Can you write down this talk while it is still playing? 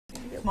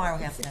Tomorrow,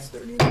 half-day.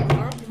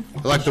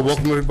 I'd like to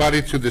welcome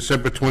everybody to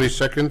December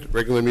 22nd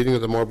regular meeting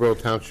of the Marlborough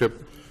Township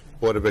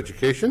Board of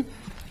Education.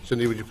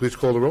 Cindy, would you please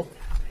call the roll?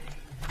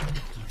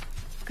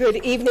 Good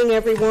evening,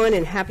 everyone,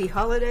 and happy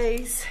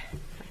holidays.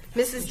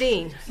 Mrs.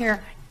 Dean.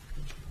 Here.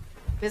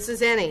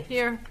 Mrs. Ennie.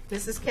 Here.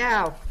 Mrs.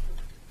 Cow.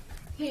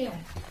 Here.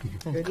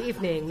 Good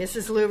evening.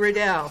 Mrs. Lou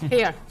Riddell.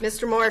 Here.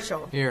 Mr.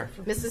 Marshall. Here.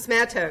 Mrs.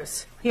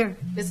 Matos. Here.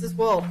 Mrs.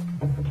 Wolf.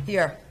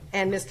 Here.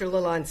 And Mr.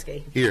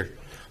 Lelonsky. Here.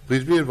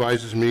 Please be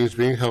advised this meeting is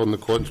being held in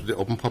accordance with the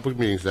Open Public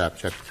Meetings Act,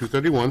 Chapter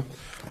 231,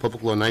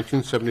 Public Law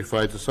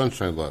 1975, the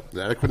Sunshine Law.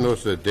 The adequate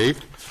notice of the date,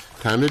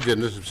 time, and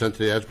agenda has been sent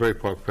to the Asbury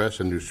Park Press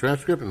and News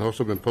Transcript and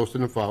also been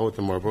posted and filed with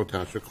the Marlborough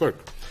Township Clerk.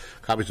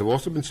 Copies have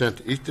also been sent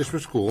to each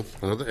district school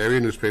and other area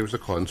newspapers in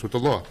accordance with the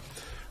law.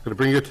 I'm going to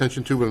bring your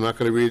attention to, but I'm not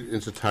going to read it in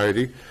its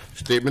entirety,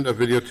 statement of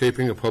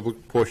videotaping a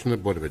public portion of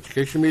the Board of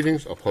Education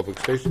meetings, a public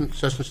session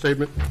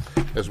statement,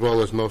 as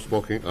well as no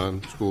smoking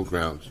on school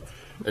grounds.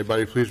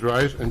 Everybody please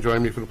rise and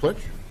join me for the pledge.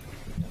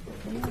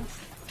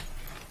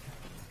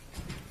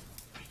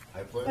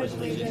 I pledge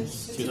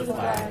allegiance to the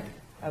flag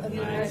of the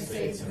United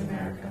States of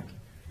America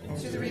and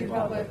to the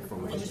republic for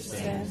which it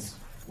stands,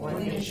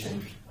 one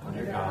nation,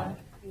 under God,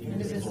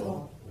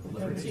 indivisible, with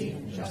liberty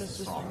and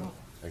justice for all.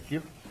 Thank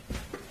you.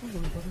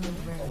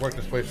 I'll work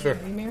this place, sir.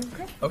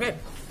 Okay,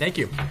 thank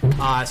you.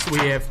 So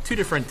we have two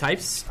different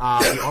types. The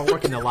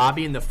artwork in the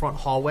lobby in the front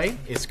hallway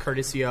is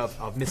courtesy of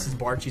Mrs.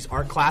 Barchi's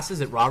art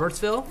classes at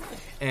Robertsville,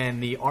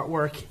 and the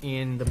artwork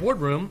in the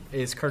boardroom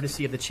is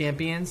courtesy of the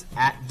champions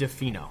at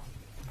DeFino.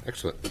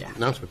 Excellent. Yeah.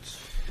 Announcements.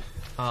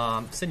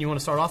 Cindy, you want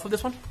to start off with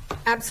this one?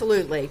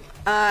 Absolutely.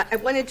 I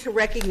wanted to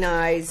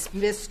recognize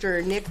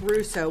Mr. Nick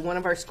Russo, one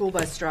of our school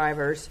bus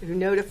drivers, who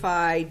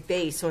notified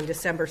BASE on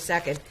December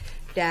 2nd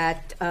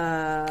that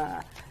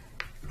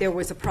there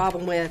was a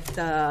problem with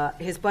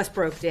his bus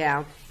broke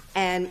down.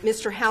 And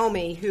Mr.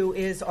 Helmy, who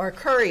is our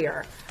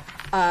courier,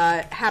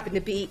 happened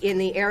to be in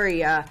the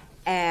area,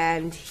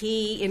 and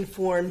he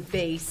informed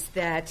BASE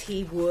that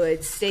he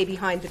would stay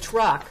behind the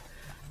truck,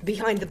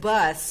 behind the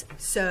bus,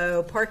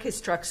 so park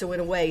his truck so it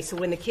went away, so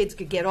when the kids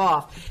could get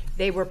off,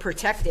 they were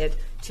protected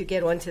to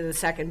get onto the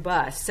second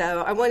bus.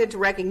 So I wanted to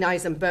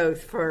recognize them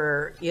both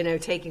for,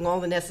 taking all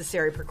the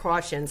necessary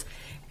precautions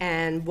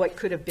and what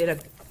could have been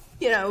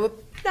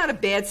not a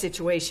bad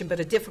situation, but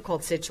a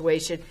difficult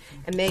situation,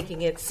 and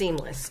making it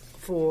seamless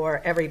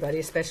for everybody,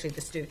 especially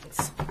the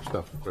students. Good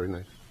stuff. Very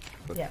nice.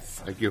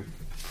 Yes. Thank you.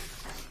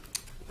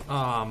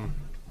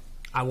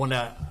 I want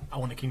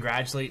to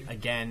congratulate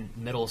again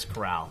Middle's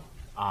Corral,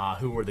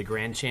 who were the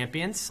grand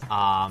champions,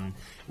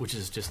 which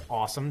is just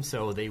awesome.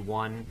 So they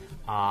won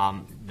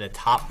the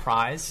top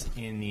prize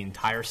in the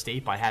entire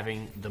state by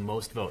having the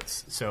most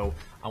votes. So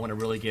I want to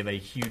really give a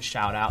huge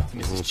shout out to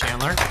Mrs.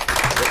 Chandler,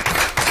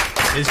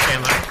 Ms.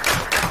 Chandler,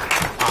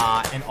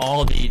 and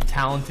all the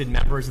talented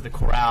members of the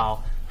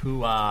chorale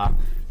who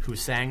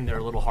sang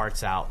their little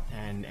hearts out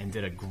and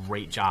did a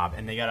great job.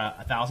 And they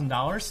got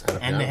 $1,000,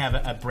 and they have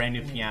a brand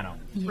new piano.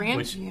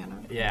 Piano.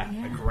 Yeah,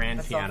 a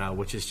grand piano,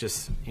 which is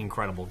just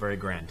incredible, very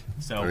grand.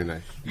 So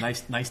very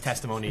nice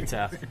testimony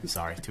to,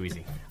 sorry, too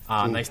easy.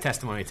 Nice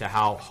testimony to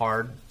how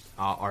hard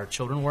our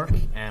children work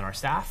and our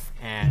staff,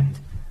 and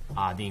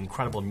the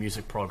incredible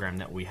music program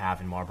that we have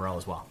in Marlborough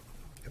as well.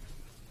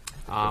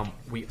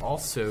 We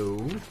also,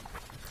 well,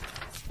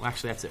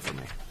 actually, that's it for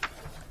me.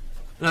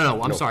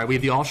 No, I'm sorry. We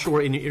have the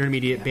All-Shore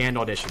Intermediate Band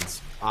auditions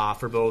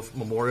for both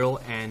Memorial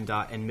and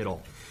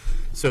Middle.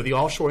 So the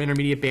All-Shore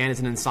Intermediate Band is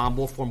an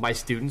ensemble formed by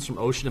students from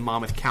Ocean and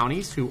Monmouth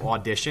counties who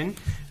audition.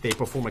 They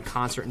perform a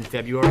concert in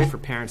February for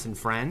parents and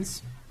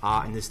friends.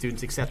 And the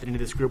students accepted into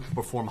this group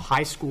perform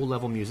high school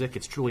level music.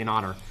 It's truly an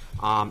honor.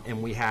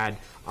 And we had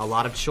a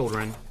lot of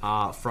children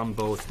from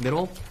both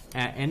Middle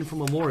and from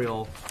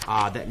Memorial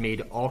that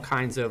made all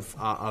kinds of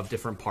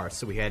different parts.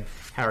 So we had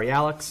Harry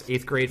Alex,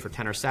 8th grade for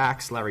tenor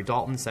sax, Larry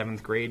Dalton,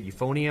 7th grade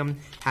euphonium,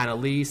 Hannah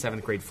Lee,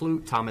 7th grade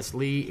flute, Thomas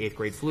Lee, 8th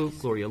grade flute,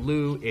 Gloria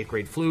Liu, 8th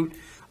grade flute,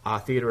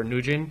 Theodore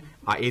Nugent,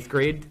 8th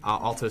grade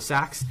alto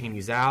sax, Amy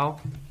Zhao,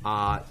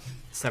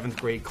 7th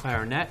grade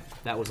clarinet.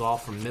 That was all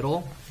from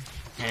Middle.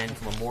 And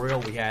from Memorial,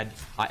 we had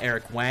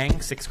Eric Wang,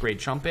 6th grade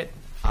trumpet,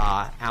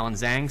 Alan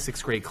Zhang,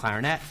 6th grade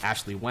clarinet,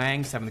 Ashley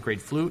Wang, 7th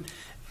grade flute,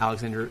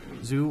 Alexander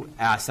Zhu,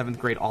 7th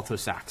grade alto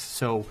sax.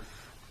 So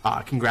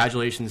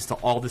congratulations to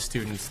all the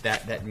students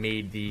that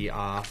made the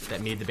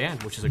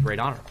band, which is a great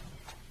honor.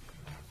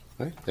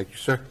 Okay, thank you,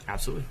 sir.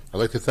 Absolutely. I'd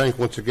like to thank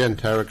once again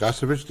Tara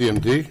Gosevich,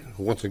 DMD,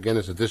 who once again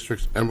is the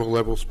district's Emerald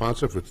Level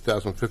sponsor for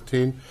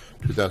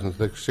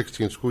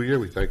 2015-2016 school year.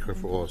 We thank her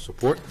for all her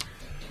support.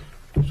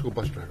 School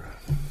bus driver.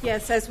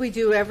 Yes, as we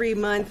do every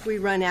month, we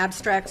run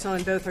abstracts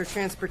on both our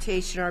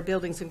transportation, our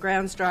buildings and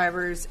grounds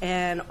drivers,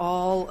 and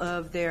all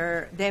of they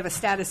have a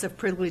status of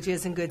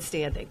privileges and good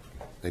standing.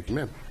 Thank you,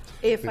 ma'am.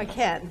 If I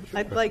can,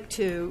 I'd like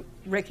to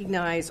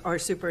recognize our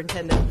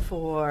superintendent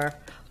for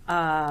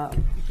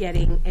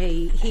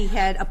he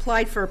had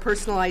applied for a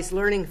personalized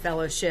learning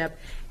fellowship,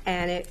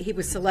 and he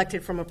was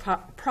selected from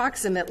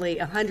approximately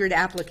 100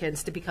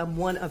 applicants to become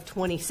one of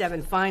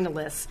 27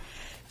 finalists.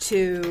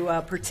 to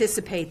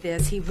participate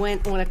this. He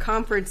went on a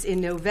conference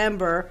in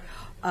November,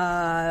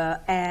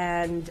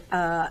 and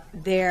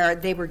there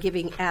they were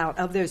giving out,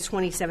 of those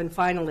 27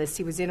 finalists,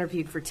 he was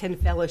interviewed for 10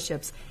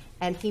 fellowships,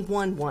 and he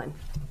won one.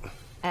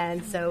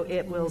 And so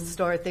it will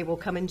start, they will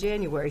come in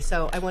January.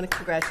 So I want to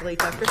congratulate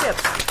Dr.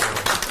 Hibbs.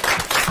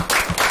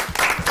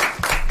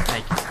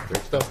 Thank you.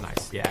 Great stuff.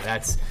 Nice. Yeah,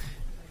 that's,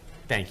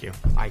 thank you.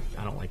 I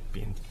don't like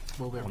being.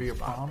 Will there be a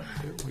prom?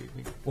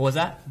 What was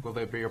that? Will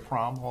there be a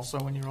prom also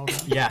when you're older?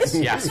 Yes,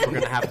 we're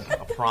going to have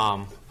a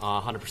prom,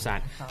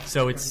 100%.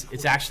 So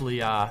it's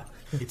actually,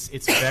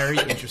 it's very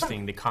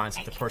interesting, the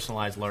concept of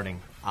personalized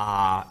learning,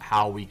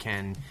 how we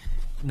can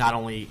not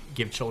only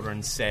give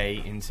children say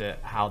into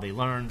how they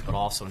learn, but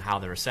also in how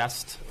they're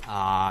assessed.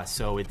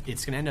 So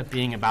it's going to end up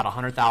being about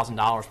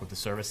 $100,000 worth of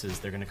services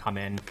they're going to come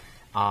in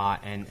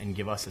and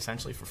give us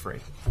essentially for free.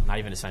 Not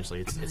even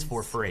essentially, it's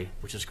for free,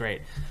 which is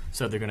great.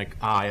 So they're going to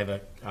have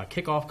a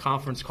kickoff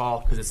conference call,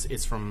 because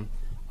it's from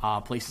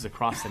places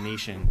across the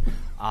nation.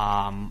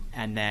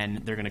 And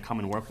then they're going to come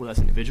and work with us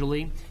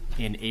individually.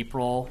 In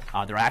April,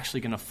 they're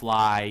actually going to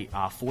fly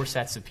 4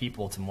 sets of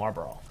people to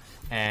Marlborough.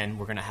 And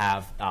we're going to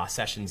have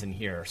sessions in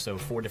here. So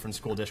 4 different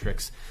school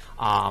districts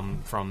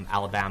from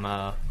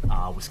Alabama,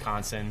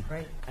 Wisconsin.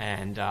 Right.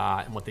 And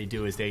what they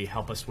do is they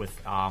help us with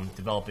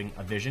developing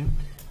a vision,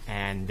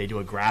 and they do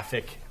a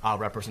graphic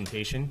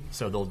representation.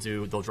 So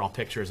they'll draw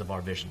pictures of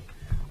our vision,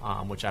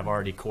 which I've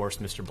already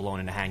coursed Mr.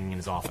 Balone into hanging in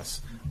his office,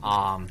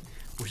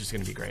 which is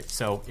going to be great.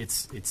 So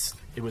it's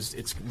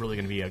really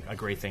going to be a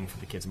great thing for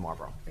the kids in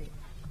Marlborough. Great.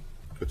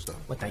 Good stuff.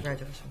 Well, thank you.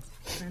 Congratulations.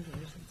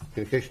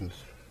 Communications.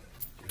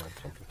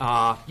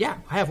 Yeah,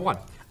 I have one.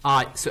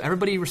 So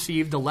everybody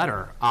received a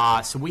letter.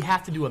 So we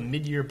have to do a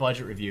mid-year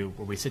budget review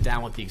where we sit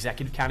down with the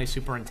executive county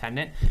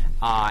superintendent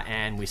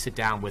and we sit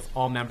down with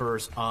all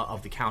members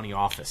of the county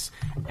office.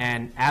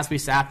 And as we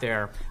sat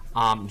there,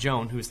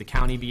 Joan, who's the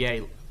county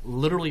BA,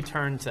 literally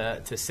turned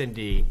to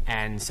Cindy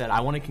and said,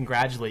 "I want to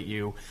congratulate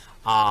you.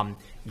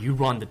 You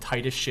run the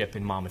tightest ship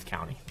in Monmouth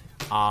County,"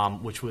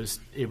 which was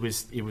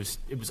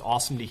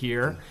awesome to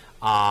hear.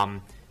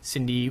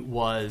 Cindy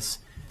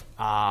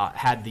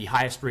had the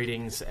highest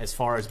ratings as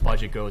far as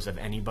budget goes of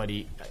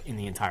anybody in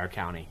the entire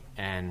county,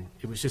 and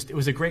it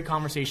was a great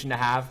conversation to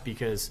have,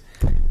 because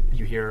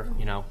you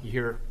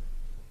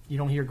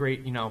don't hear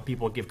great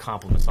people give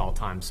compliments all the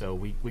time. So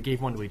we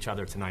gave one to each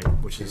other tonight,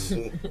 which is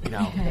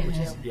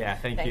yeah,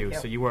 thank you.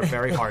 So you worked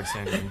very hard,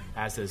 Cindy,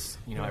 as does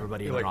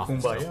everybody in our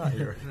office. Kumbaya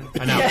here.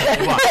 I know.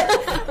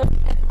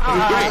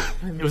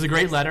 It was a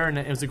great letter, and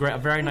it was a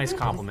very nice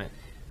compliment.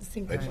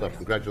 Great stuff.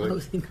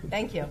 Congratulations.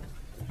 Thank you.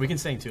 We can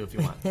sing too if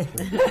you want. I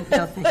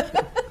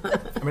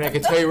mean, I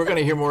can tell you we're going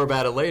to hear more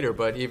about it later,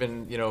 but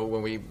even,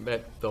 when we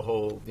met the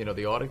whole,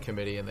 the audit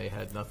committee, and they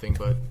had nothing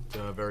but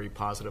very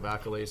positive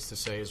accolades to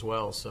say as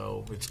well.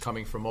 So it's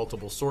coming from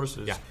multiple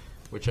sources, Yeah.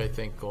 which I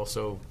think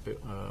also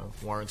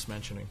warrants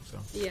mentioning. So.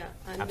 Yeah,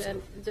 and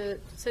Absolutely.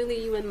 Cindy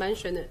even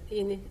mentioned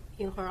in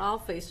her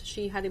office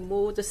she had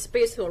moved the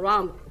space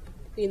around,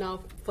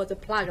 for the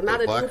plug, not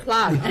a new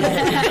plug. Well,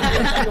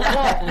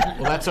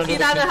 that's under She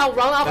doesn't have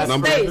run out of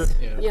space.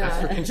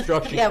 That's for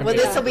construction. Yeah, well,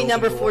 committee. this will be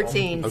number Building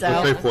 14. I was going to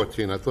So say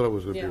 14. I thought it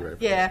was going to be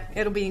Yeah. right.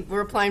 yeah,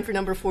 we're applying for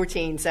number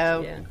 14.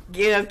 So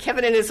Yeah.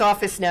 Kevin and his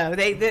office know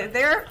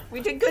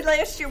we did good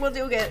last year. We'll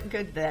do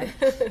good then.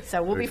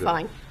 So we'll Very be good.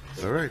 fine.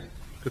 All right.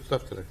 Good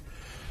stuff today.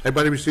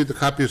 Everybody received a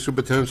copy of the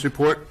superintendent's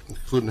report,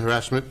 including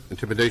harassment,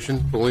 intimidation,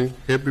 bullying,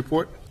 HIB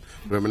report,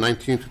 November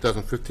 19,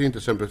 2015,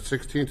 December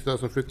 16,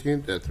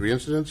 2015. There are 3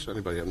 incidents.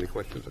 Anybody have any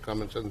questions or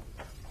comments on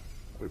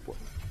the report?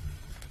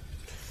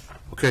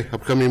 Okay,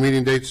 upcoming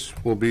meeting dates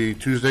will be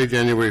Tuesday,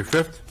 January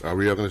 5th, our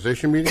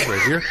reorganization meeting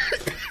right here.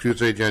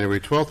 Tuesday, January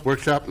 12th,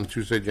 workshop, and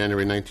Tuesday,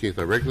 January 19th,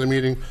 our regular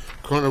meeting.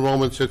 Current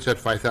enrollment sits at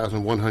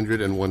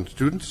 5,101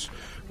 students,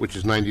 which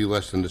is 90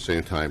 less than the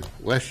same time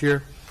last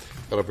year.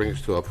 That'll bring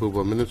us to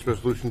approval of minutes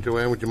resolution.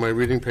 Joanne, would you mind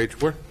reading page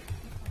 4?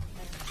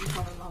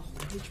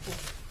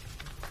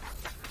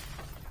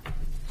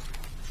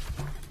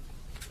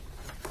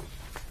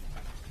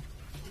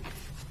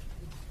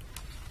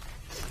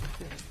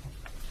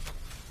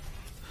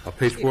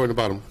 Page 4 at the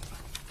bottom.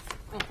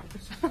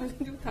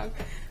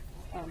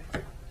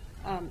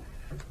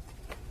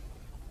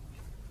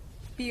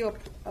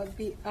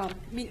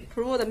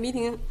 Approve the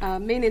meeting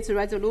minutes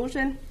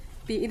resolution.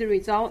 Be it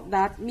resolved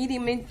that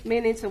meeting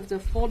minutes of the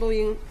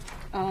following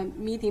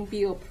meeting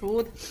be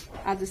approved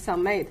as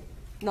submitted.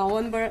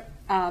 November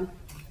 12,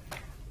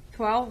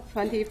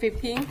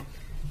 2015.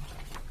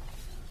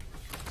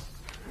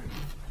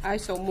 I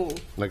shall move.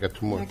 And I got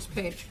 2 more. Next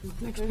page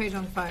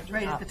on 5.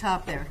 Right at the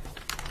top there.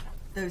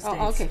 Those dates.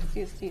 Oh, okay.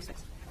 Jesus.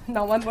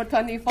 November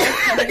 24th,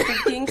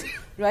 2015,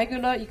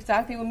 regular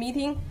executive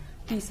meeting.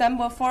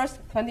 December 1st,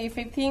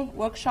 2015,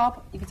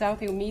 workshop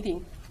executive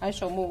meeting. I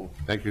shall move.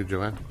 Thank you,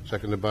 Joanne.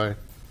 Seconded by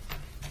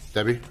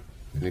Debbie.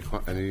 Any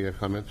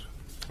comments,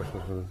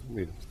 questions on the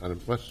meeting?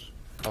 Wes?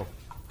 Oh,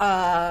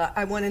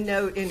 I want to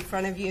note in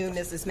front of you,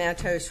 Mrs.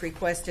 Matos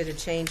requested a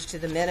change to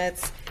the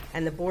minutes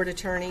and the board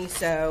attorney.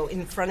 So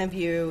in front of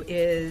you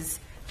is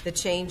the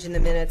change in the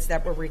minutes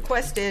that were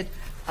requested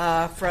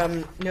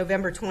from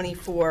November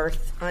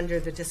 24th under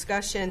the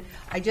discussion.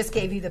 I just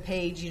gave you the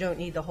page. You don't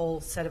need the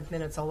whole set of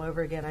minutes all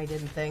over again, I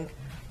didn't think.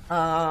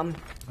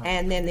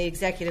 And then the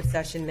executive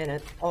session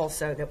minute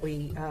also that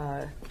we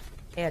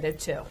added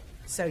to.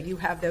 So you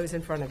have those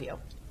in front of you.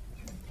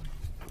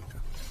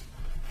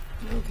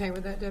 You okay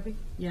with that, Debbie?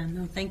 Yeah,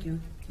 no, thank you.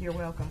 You're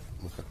welcome.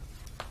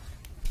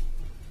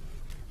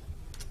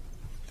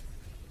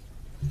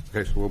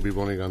 Okay, so we'll be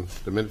voting on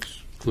the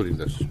minutes, including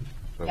this. So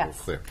we're Yes.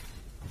 clear.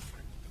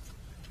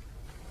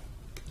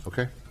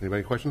 Okay,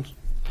 anybody questions?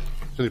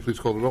 Cindy, please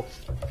call the roll.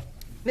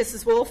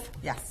 Mrs. Wolf?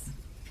 Yes.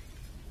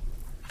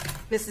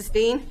 Mrs.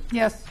 Dean?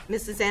 Yes.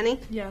 Mrs. Ennie?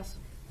 Yes.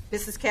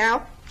 Mrs.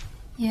 Cow?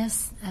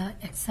 Yes,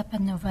 except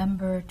on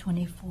November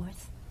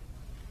 24th.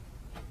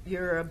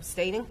 You're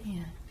abstaining?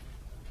 Yeah.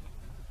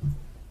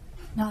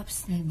 No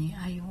abstaining.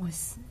 I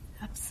was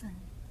absent.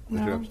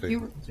 Would you abstain?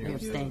 You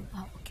Abstain.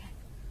 Oh, okay.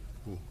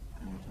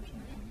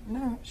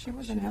 No, she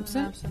wasn't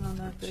absent.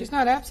 She's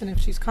not absent if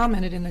she's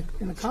commented in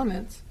the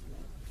comments.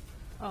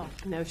 Oh,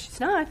 no, she's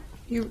not.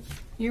 You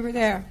were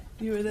there.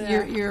 You were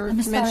there. You're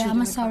I'm sorry. mentioned in I'm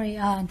the sorry.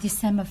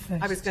 December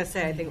 1st. I was going to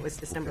say, I think it was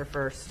December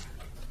 1st.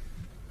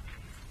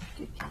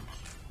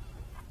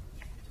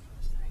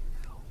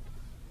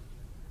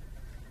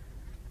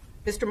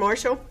 Mr.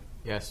 Marshall?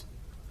 Yes.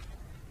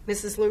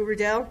 Mrs. Lou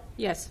Riddell?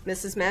 Yes.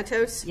 Mrs.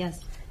 Matos?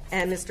 Yes.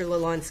 And Mr.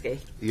 Lelonsky.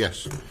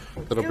 Yes.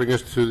 That'll bring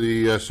us to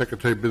the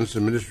Secretary of Business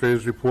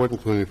Administrator's report,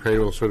 including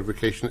payroll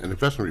certification and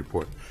investment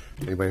report.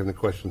 Anybody have any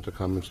questions or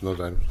comments on those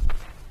items?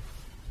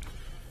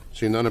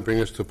 Seeing none, it'll bring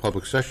us to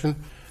public session.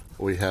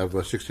 We have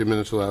 60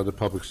 minutes allowed to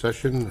public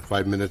session,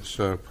 5 minutes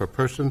per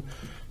person.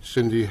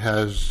 Cindy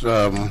has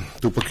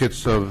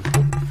duplicates of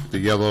the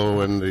yellow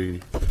and the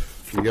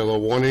yellow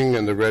warning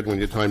and the red when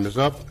your time is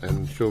up,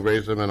 and she'll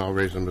raise them, and I'll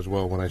raise them as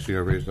well when I see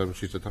her raise them.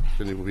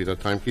 Cindy will be the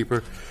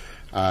timekeeper.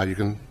 You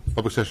can,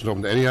 public session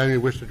open to any item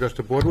you wish to address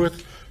the board with.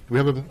 Do we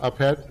have a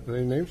pad,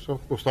 any names? So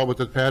we'll start with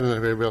the pad, and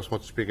if anybody else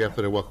wants to speak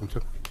after, they're welcome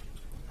to.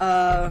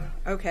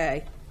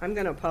 Okay, I'm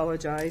going to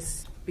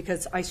apologize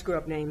because I screw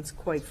up names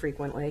quite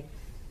frequently.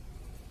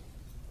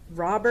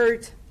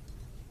 Robert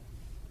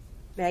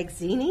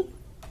Magsini?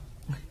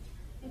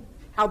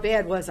 How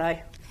bad was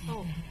I?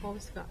 Oh, what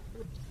was that?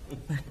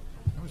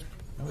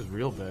 That was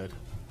real bad.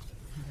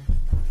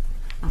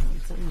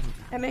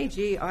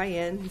 Maginzi.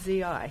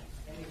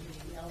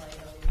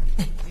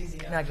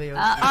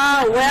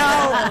 Oh,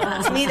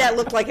 well, to me that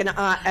looked like an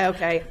I.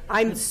 Okay,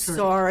 I'm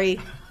sorry.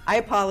 I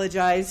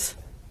apologize.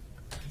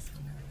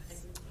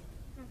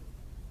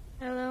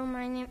 Hello,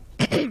 my name.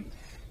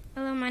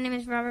 Hello, my name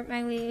is Robert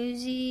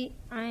Magliuzzi.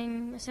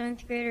 I'm a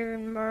 7th grader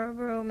in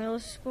Marlboro Middle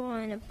School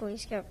and a Boy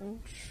Scout from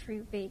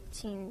Troop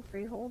 18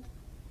 Freehold.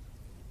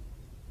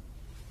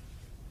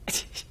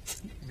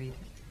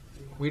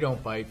 We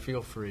don't bite.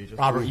 Feel free. Just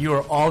Robert, you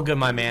are all good,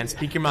 my man.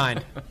 Speak your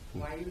mind.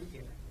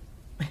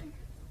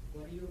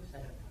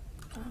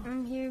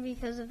 I'm here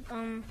because of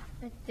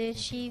the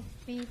Achieve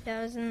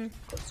 3000.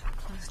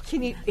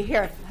 Can you,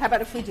 here, how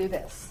about if we do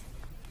this?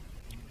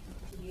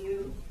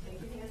 You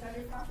take your hands out of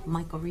your pocket?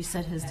 Michael,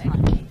 reset his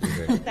time.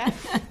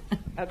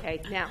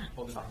 Okay, now.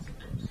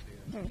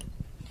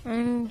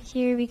 I'm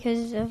here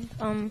because of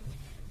the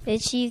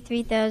Achieve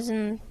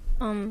 3000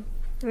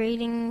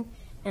 rating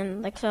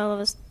and like all of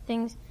those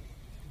things.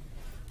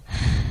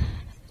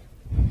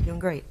 Doing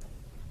great.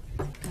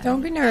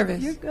 Don't be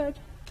nervous. You're good.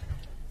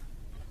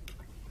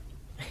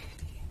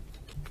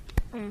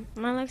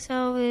 My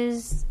Lexel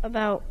is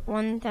about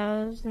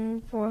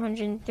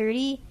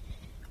 1,430,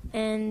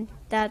 and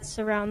that's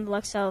around the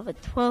Lexel of a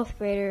 12th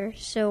grader.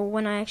 So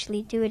when I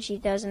actually do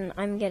achieve 1,000,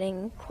 I'm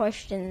getting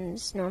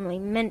questions normally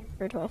meant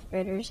for 12th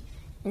graders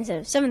instead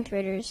of 7th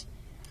graders.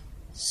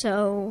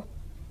 So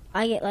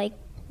I get like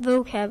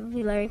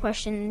vocabulary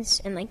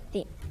questions and like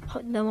the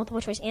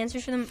multiple choice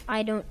answers for them.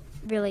 I don't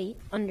really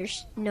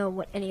know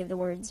what any of the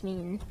words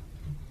mean.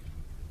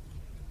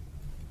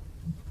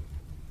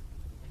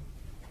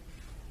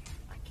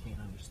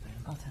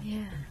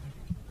 Yeah.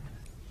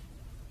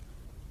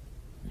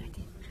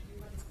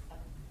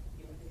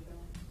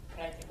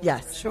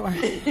 Yes. Sure.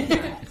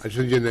 I just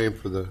need your name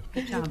for the,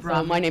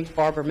 My name's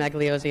Barbara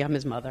Magliozzi. I'm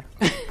his mother.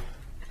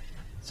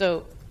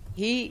 So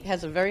he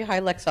has a very high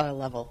Lexile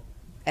level,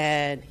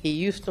 and he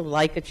used to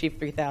like Achieve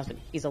 3000.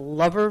 He's a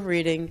lover of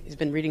reading. He's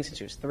been reading since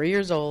he was 3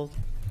 years old.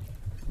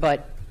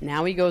 But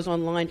now he goes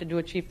online to do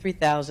Achieve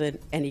 3000,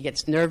 and he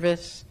gets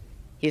nervous.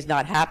 He's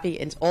not happy,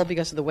 and it's all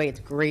because of the way it's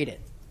graded.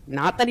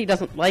 Not that he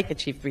doesn't like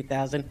Achieve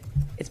 3000.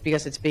 It's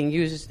because it's being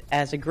used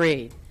as a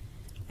grade.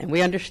 And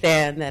we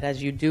understand that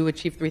as you do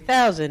Achieve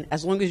 3000,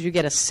 as long as you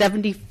get a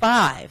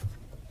 75,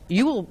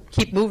 you will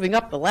keep moving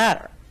up the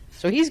ladder.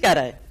 So he's got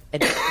it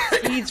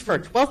exceeds for a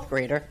 12th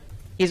grader.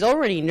 He's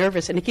already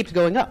nervous, and it keeps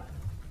going up.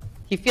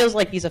 He feels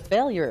like he's a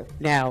failure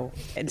now,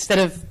 instead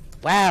of,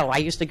 wow, I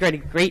used to get a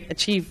great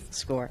Achieve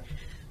score.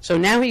 So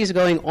now he's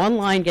going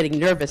online getting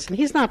nervous, and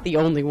he's not the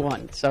only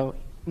one. So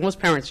most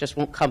parents just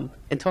won't come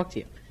and talk to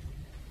you.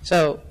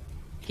 So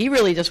He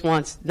really just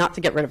wants not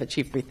to get rid of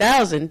Achieve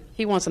 3000.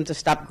 He wants them to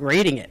stop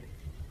grading it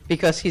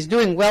because he's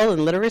doing well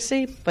in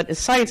literacy, but in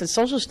science and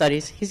social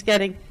studies, he's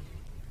getting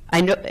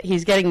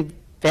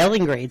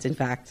failing grades, in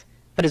fact,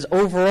 but his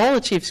overall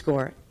Achieve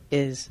score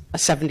is a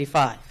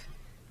 75.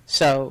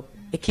 So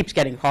it keeps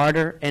getting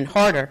harder and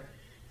harder.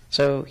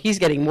 So he's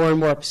getting more and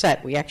more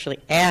upset. We actually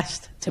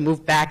asked to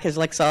move back his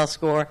Lexile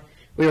score.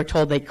 We were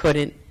told they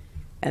couldn't.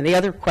 And the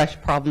other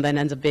problem then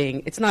ends up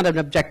being, it's not an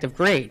objective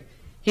grade.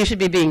 He should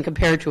be being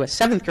compared to a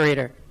 7th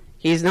grader.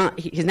 He's not.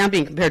 He's now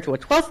being compared to a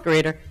 12th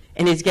grader,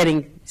 and he's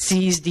getting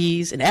C's,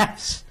 D's, and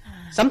F's.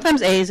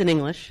 Sometimes A's in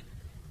English,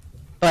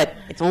 but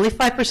it's only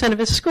 5% of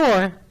his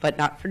score, but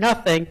not for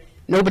nothing.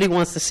 Nobody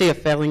wants to see a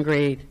failing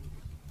grade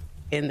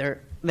in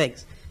their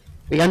things.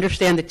 We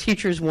understand that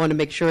teachers want to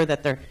make sure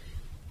that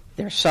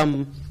there's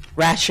some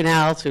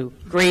rationale to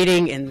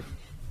grading,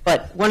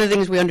 but one of the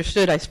things we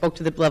understood, I spoke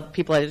to the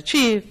people at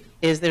Achieve,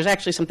 is there's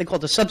actually something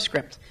called a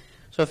subscript.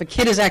 So if a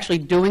kid is actually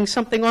doing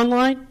something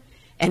online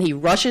and he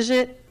rushes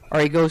it, or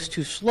he goes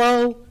too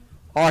slow,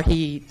 or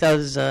he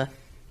does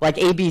like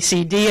A, B,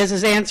 C, D as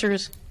his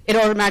answers, it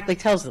automatically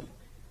tells them.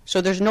 So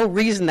there's no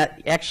reason that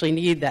you actually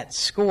need that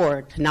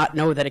score to not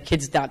know that a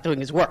kid's not doing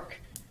his work.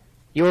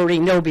 You already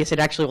know because it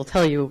actually will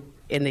tell you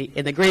in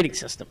the grading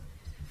system.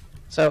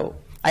 So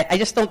I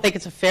just don't think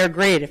it's a fair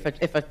grade.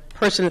 If a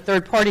person, a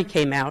third party,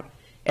 came out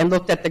and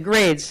looked at the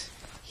grades,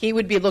 he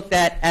would be looked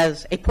at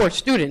as a poor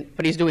student,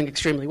 but he's doing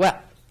extremely well.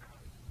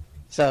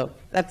 So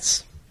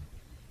that's,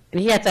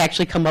 and he had to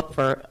actually come up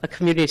for a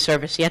community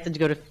service. He had to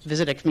go to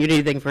visit a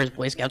community thing for his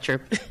Boy Scout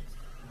troop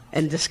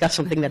and discuss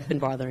something that's been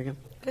bothering him.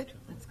 Good.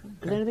 That's good.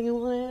 Is there anything you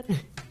want to add?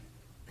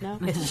 No?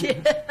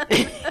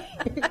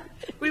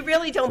 We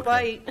really don't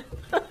bite.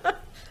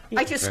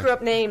 I just screw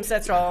up names,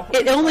 that's all.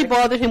 It only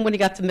bothered him when he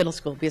got to middle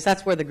school because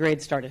that's where the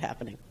grades started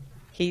happening.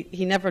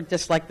 He never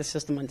disliked the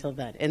system until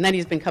then. And then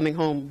he's been coming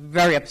home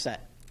very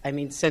upset. I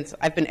mean, since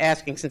I've been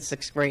asking since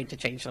 6th grade to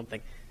change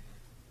something.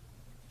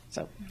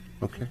 So,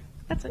 Okay.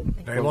 that's it.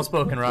 Very well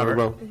spoken, Robert.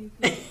 Very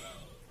well.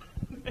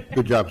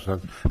 Good job,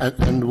 son.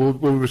 And we'll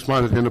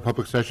respond at the end of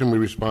public session. We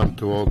respond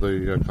to all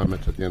the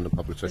comments at the end of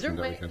public session.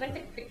 that we Can can. I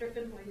take a picture of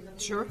him while he's up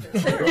Sure.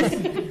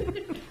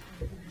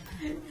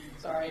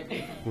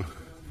 Sorry.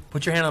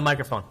 Put your hand on the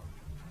microphone.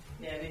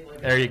 Yeah, I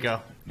think There you go.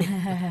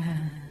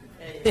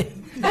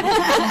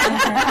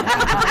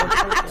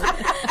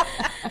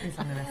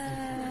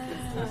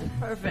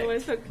 Perfect.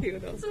 was so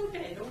cute. It's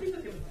okay. Don't be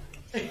looking.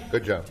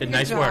 Good job. Did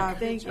nice work.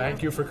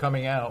 Thank you for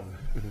coming out.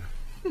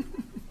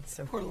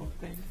 So poor little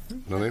thing.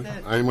 No name?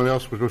 Anyone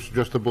else wish to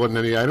address the board on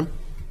any item?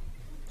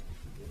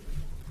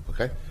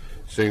 Okay.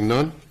 Seeing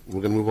none,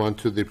 we're going to move on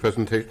to the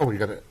presentation. Oh, you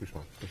got to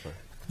respond. I'm sorry.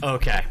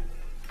 Okay.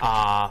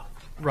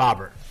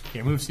 Robert,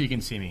 here, move so you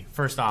can see me.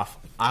 First off,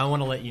 I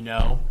want to let you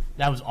know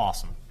that was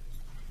awesome.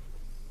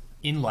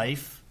 In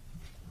life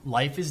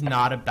is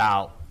not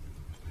about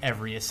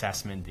every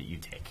assessment that you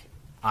take.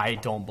 I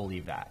don't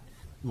believe that.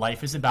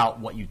 Life is about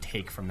what you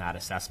take from that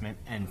assessment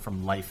and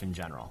from life in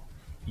general.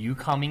 You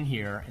coming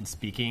here and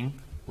speaking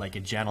like a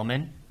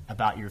gentleman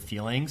about your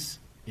feelings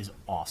is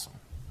awesome.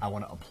 I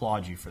want to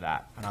applaud you for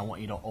that, and I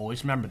want you to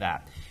always remember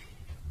that.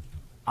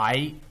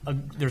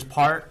 There's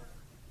part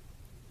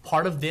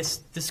of this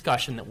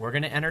discussion that we're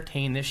going to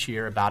entertain this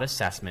year about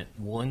assessment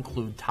will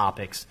include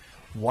topics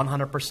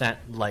 100%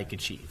 like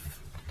Achieve.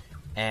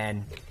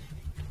 And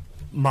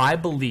my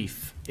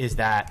belief is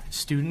that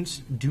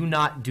students do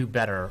not do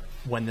better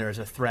when there's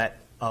a threat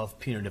of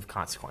punitive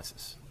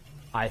consequences.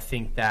 I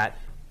think that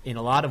in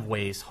a lot of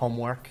ways,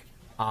 homework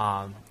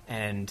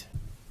and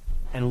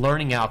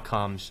learning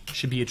outcomes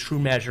should be a true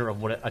measure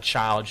of what a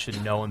child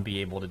should know and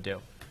be able to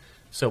do.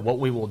 So what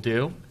we will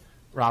do,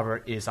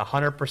 Robert, is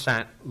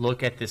 100%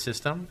 look at the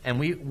system, and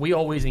we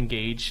always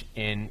engage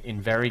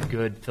in very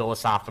good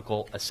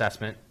philosophical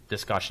assessment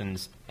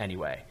discussions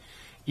anyway.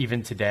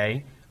 Even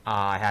today,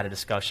 I had a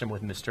discussion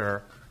with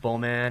Mr.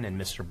 Bowman and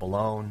Mr.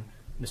 Ballone.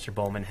 Mr.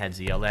 Bowman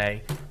heads ELA,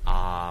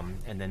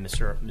 and then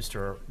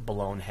Mr.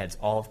 Ballone heads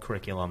all of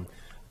curriculum.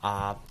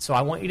 So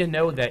I want you to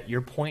know that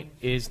your point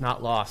is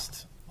not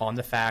lost on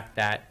the fact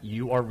that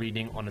you are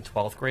reading on a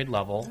 12th grade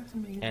level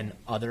and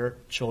other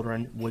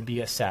children would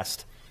be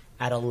assessed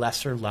at a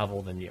lesser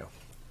level than you.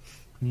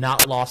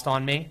 Not lost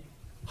on me,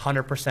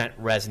 100%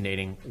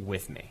 resonating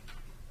with me.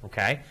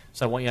 Okay?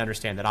 So I want you to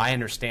understand that I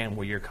understand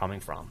where you're coming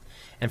from.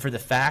 And for the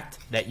fact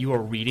that you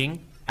are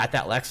reading at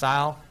that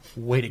Lexile,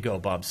 way to go,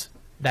 Bubs.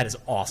 That is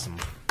awesome.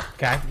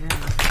 Okay?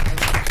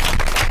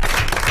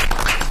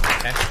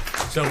 Okay?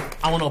 So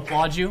I want to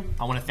applaud you.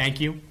 I want to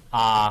thank you.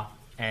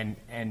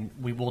 And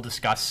we will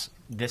discuss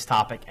this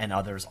topic and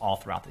others all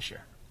throughout this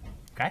year.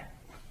 Okay?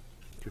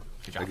 Good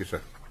job. Thank you,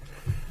 sir.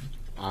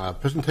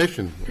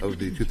 Presentation of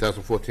the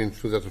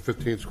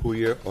 2014-2015 school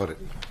year audit.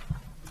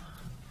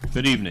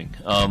 Good evening.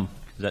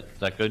 Is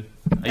that good?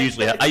 I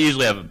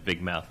usually have a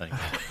big mouth. Thank you.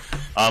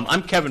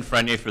 I'm Kevin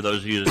Frenier. For those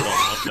of you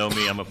that don't know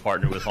me, I'm a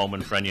partner with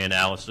Holman, Frenier, and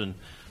Allison.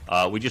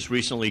 We just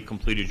recently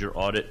completed your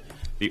audit.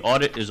 The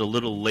audit is a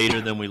little later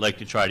than we like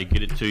to try to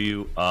get it to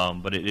you,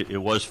 but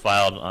it was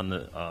filed on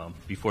the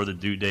before the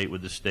due date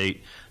with the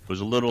state. There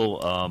was a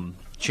little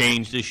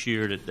change this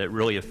year that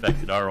really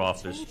affected our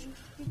office.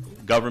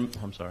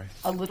 I'm sorry.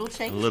 A little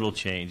change? A little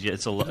change. Yeah,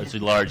 it's a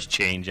large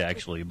change,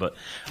 actually. But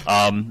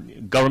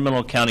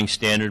Governmental Accounting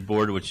Standard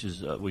Board, which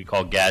is we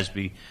call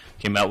GASB,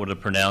 came out with a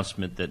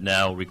pronouncement that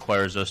now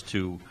requires us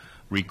to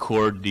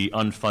record the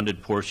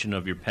unfunded portion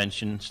of your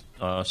pension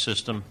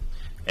system.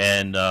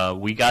 And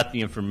we got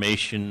the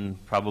information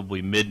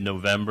probably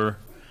mid-November,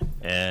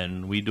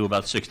 and we do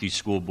about 60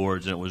 school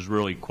boards, and it was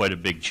really quite a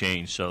big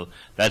change. So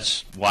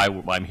that's why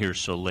I'm here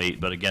so late.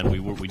 But again,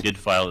 we did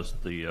file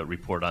the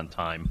report on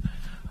time.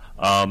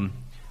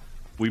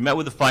 We met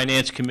with the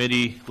Finance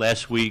Committee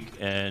last week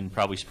and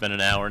probably spent an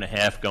hour and a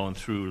half going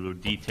through the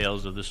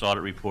details of this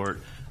audit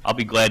report. I'll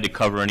be glad to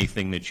cover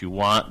anything that you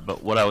want,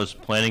 but what I was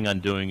planning on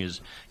doing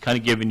is kind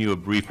of giving you a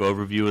brief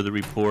overview of the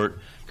report,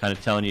 kind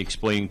of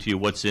explaining to you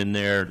what's in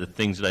there, the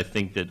things that I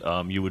think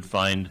that you would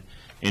find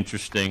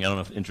interesting. I don't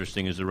know if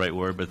interesting is the right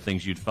word, but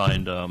things you'd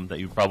find that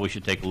you probably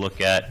should take a look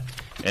at.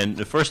 And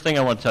the first thing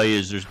I want to tell you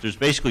is there's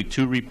basically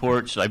two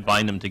reports. I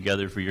bind them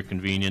together for your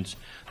convenience.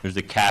 There's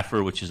the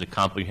CAFR, which is a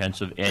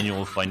comprehensive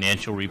annual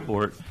financial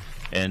report,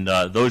 and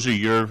those are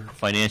your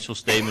financial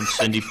statements.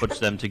 Cindy puts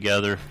them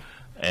together,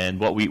 and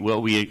what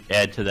we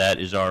add to that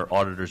is our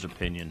auditor's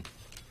opinion.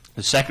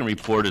 The second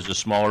report is a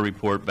smaller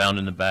report bound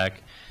in the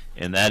back,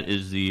 and that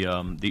is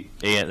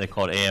they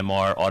call it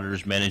AMR,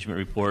 Auditor's Management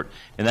Report,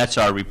 and that's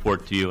our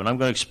report to you. And I'm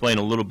going to explain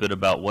a little bit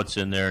about what's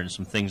in there and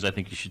some things I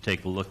think you should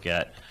take a look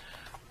at.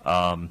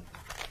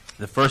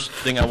 The first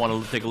thing I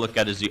want to take a look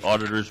at is the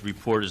auditor's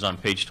report is on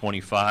page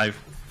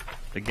 25.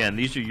 Again,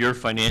 these are your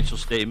financial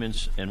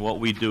statements, and what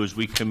we do is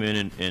we come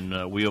in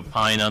and we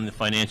opine on the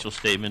financial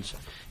statements,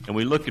 and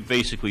we look at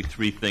basically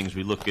three things.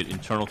 We look at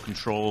internal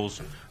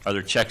controls. Are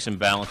there checks and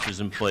balances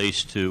in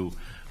place to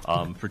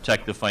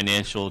protect the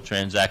financial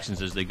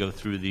transactions as they go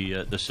through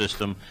the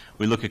system?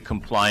 We look at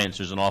compliance.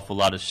 There's an awful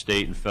lot of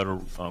state and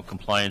federal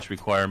compliance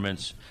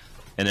requirements.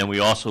 And then we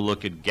also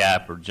look at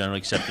GAAP, or generally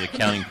accepted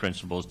accounting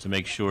principles, to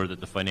make sure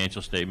that the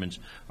financial statements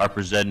are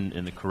presented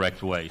in the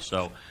correct way.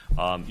 So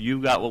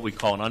you got what we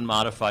call an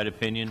unmodified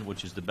opinion,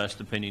 which is the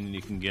best opinion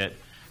you can get.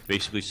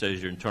 Basically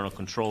says your internal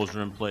controls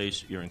are in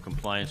place, you're in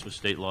compliance with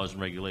state laws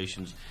and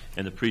regulations,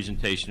 and the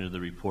presentation of the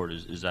report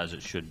is as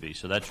it should be.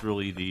 So that's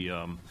really the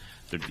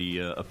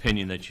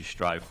opinion that you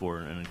strive for,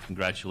 and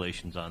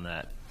congratulations on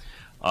that.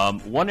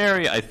 One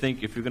area I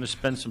think, if you're going to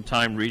spend some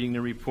time reading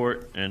the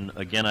report, and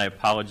again I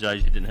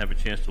apologize you didn't have a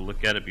chance to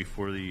look at it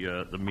before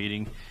the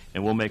meeting,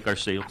 and we'll make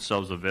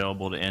ourselves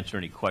available to answer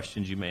any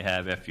questions you may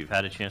have after you've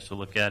had a chance to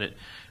look at it.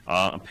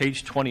 On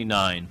page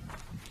 29,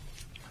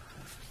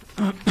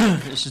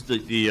 this is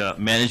the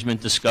management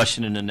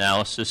discussion and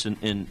analysis,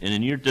 and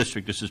in your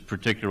district this is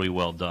particularly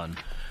well done.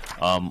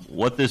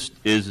 What this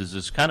is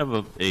it's kind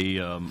of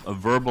a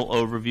verbal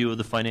overview of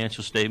the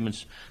financial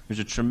statements. There's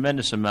a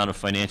tremendous amount of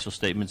financial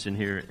statements in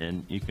here,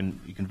 and you can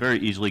very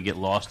easily get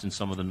lost in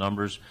some of the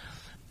numbers.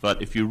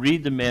 But if you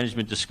read the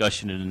management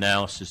discussion and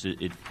analysis,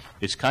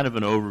 it's kind of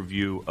an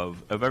overview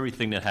of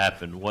everything that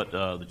happened, what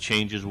the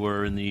changes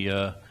were in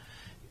the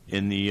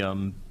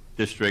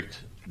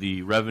district.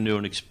 The revenue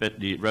and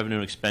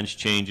expense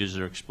changes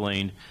are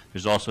explained.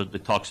 There's also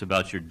that talks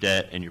about your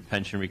debt and your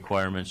pension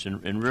requirements,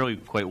 and really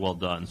quite well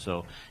done.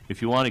 So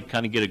if you want to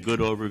kind of get a good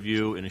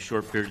overview in a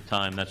short period of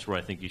time, that's where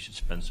I think you should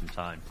spend some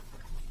time.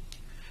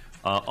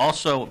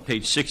 Also,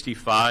 page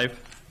 65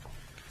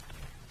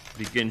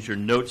 begins your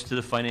notes to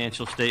the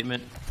financial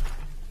statement.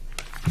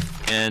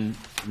 And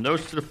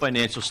notes to the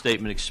financial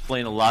statement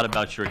explain a lot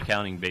about your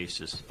accounting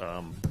basis.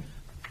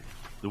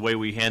 The way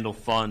we handle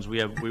funds,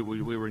 we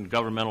were in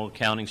governmental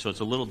accounting, so it's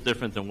a little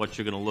different than what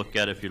you're going to look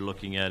at if you're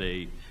looking at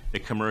a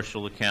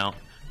commercial account.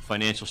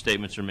 Financial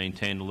statements are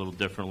maintained a little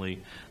differently.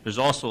 There's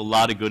also a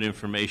lot of good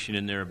information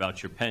in there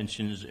about your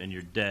pensions and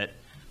your debt,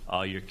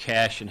 your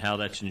cash and how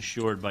that's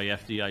insured by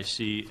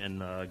FDIC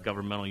and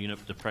Governmental Unit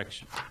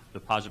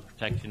Deposit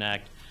Protection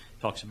Act.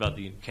 Talks about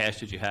the cash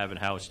that you have and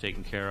how it's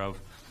taken care of.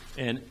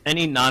 And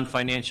any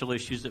non-financial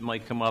issues that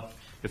might come up.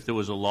 If there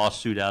was a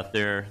lawsuit out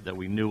there that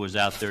we knew was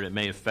out there that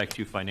may affect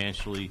you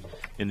financially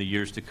in the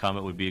years to come,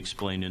 it would be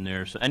explained in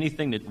there. So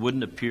anything that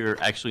wouldn't appear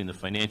actually in the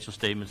financial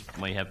statements but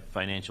might have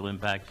financial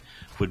impact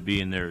would be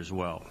in there as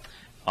well.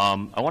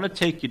 I want to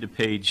take you to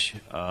page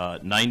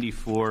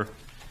 94,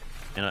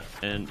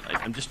 and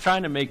I'm just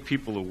trying to make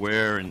people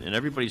aware, and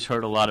everybody's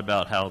heard a lot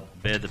about how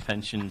bad the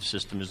pension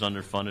system is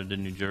underfunded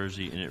in New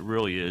Jersey, and it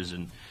really is.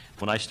 And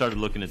when I started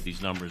looking at these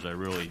numbers, I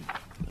really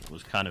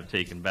was kind of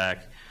taken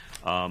back.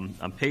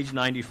 On page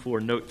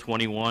 94, note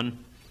 21,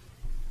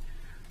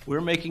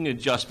 we're making an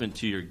adjustment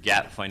to your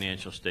GAAP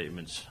financial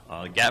statements.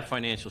 GAAP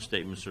financial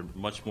statements are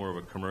much more of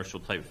a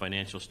commercial type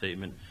financial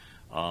statement.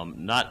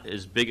 Not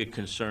as big a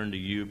concern to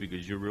you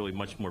because you're really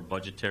much more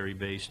budgetary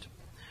based.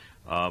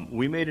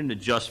 We made an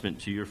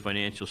adjustment to your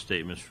financial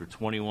statements for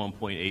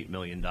 $21.8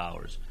 million.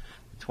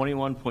 The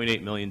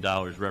 $21.8 million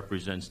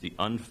represents the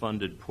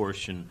unfunded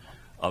portion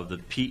of the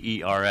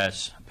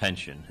PERS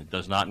pension. It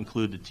does not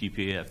include the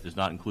TPAF, does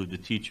not include the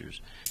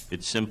teachers.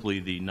 It's simply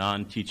the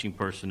non-teaching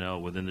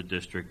personnel within the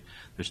district.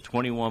 There's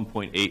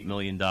 $21.8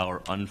 million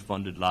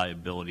unfunded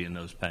liability in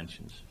those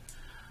pensions.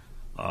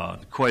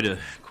 Quite a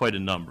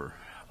number.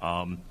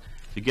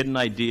 To get an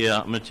idea,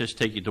 I'm going to just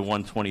take you to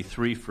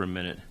 123 for a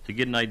minute. To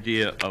get an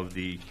idea of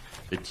the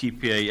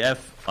TPAF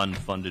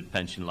unfunded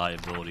pension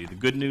liability, the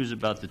good news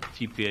about the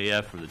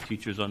TPAF, or the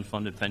teacher's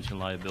unfunded pension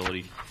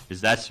liability,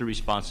 is that's the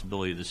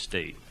responsibility of the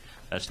state.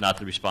 That's not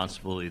the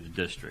responsibility of the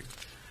district.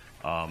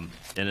 And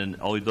then,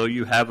 although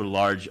you have a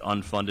large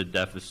unfunded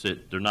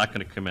deficit, they're not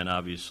going to come in,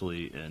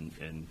 obviously,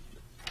 and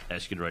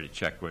ask you to write a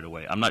check right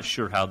away. I'm not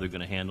sure how they're going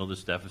to handle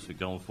this deficit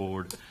going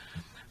forward,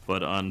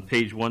 but on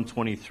page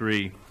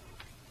 123,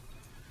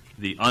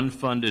 the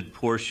unfunded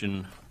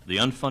portion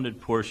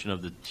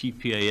of the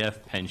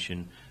TPAF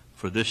pension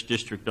for this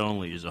district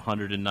only is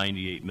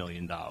 $198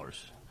 million.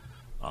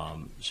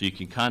 So you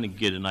can kind of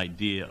get an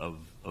idea of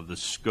the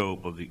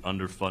scope of the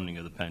underfunding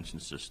of the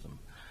pension system.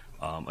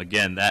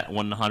 Again, that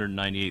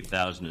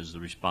 $198,000 is the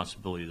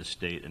responsibility of the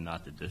state and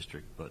not the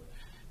district, but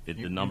the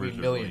numbers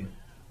are million.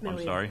 Really,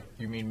 I'm sorry?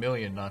 You mean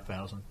million, not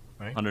thousand,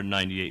 right?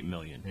 198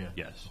 million, yeah.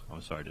 Yes.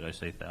 I'm sorry, did I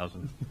say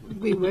 1,000?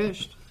 We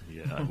wished.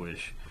 Yeah, I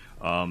wish.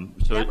 So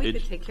that we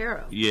could take care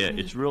of. Yeah,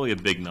 it's really a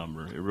big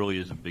number. It really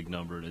is a big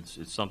number, and it's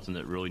something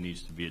that really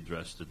needs to be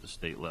addressed at the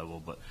state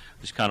level, but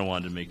just kind of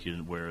wanted to make you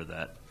aware of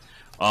that.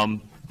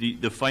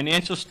 The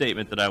financial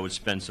statement that I would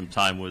spend some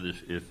time with,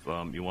 if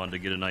you wanted to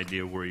get an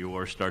idea of where you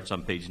are, starts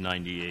on page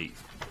 98.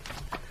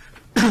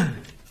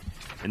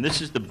 And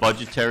this is the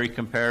budgetary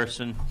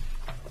comparison,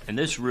 and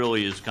this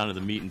really is kind of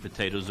the meat and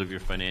potatoes of your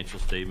financial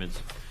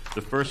statements.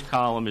 The first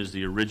column is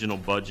the original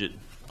budget,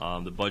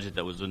 the budget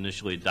that was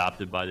initially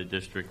adopted by the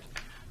district.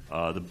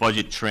 The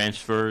budget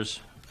transfers,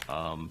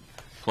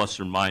 plus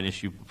or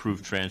minus, you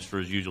approve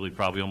transfers usually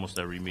probably almost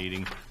every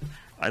meeting.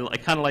 I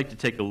kind of like to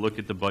take a look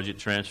at the budget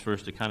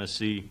transfers to kind of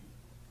see,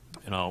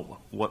 you know,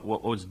 what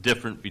was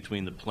different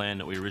between the plan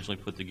that we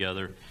originally put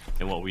together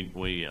and what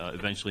we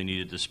eventually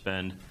needed to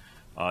spend.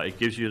 It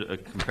gives you a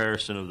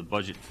comparison of the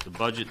budget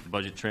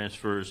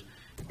transfers,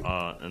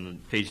 and then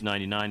page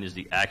 99 is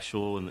the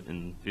actual.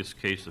 In this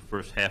case, the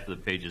first half of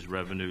the page is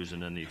revenues,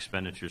 and then the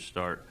expenditures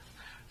start.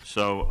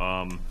 So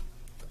I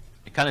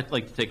kind of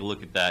like to take a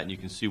look at that, and you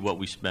can see what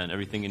we spent.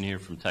 Everything in here,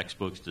 from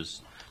textbooks to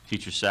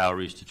teacher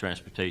salaries to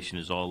transportation,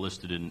 is all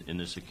listed in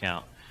this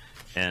account.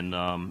 And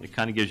it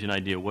kind of gives you an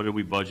idea, what did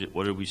we budget,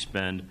 what did we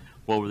spend,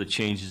 what were the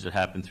changes that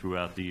happened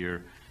throughout the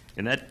year.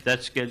 And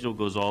that schedule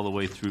goes all the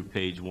way through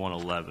page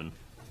 111.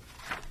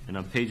 And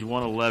on page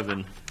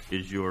 111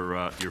 is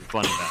your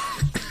fund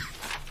balance.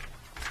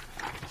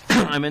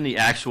 I'm in the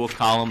actual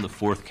column, the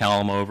fourth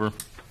column over.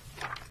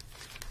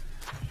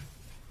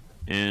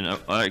 And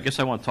I guess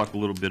I want to talk a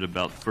little bit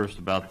first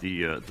about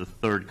the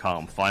third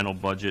column, final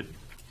budget.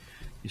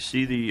 You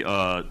see the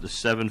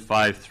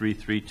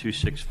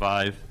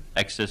 7533265,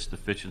 excess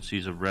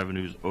deficiencies of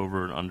revenues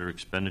over and under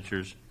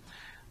expenditures.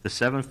 The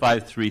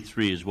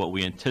 7533 is what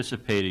we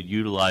anticipated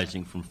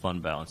utilizing from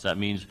fund balance. That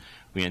means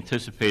we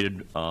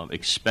anticipated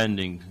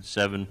expending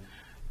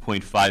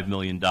 $7.5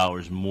 million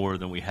more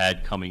than we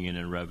had coming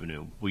in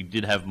revenue. We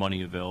did have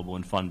money available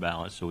in fund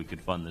balance, so we could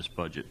fund this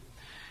budget.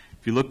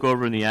 If you look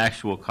over in the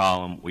actual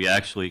column, we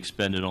actually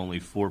expended only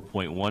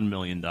 $4.1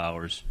 million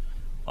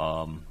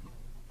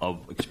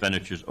of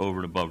expenditures over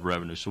and above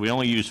revenue. So we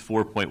only used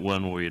 4.1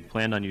 where we had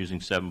planned on using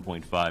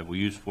 7.5. We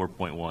used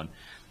 4.1.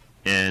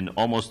 And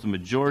almost the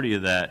majority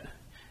of that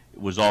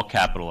was all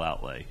capital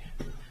outlay.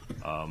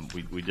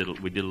 We did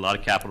a lot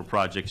of capital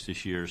projects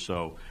this year,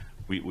 so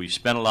we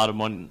spent a lot of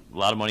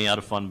money out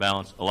of fund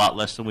balance, a lot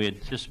less than we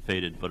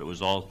anticipated, but it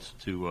was all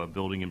to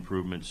building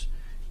improvements,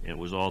 and it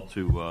was all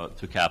to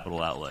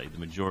capital outlay. The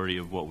majority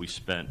of what we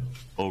spent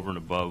over and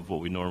above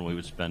what we normally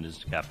would spend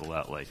is capital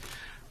outlay.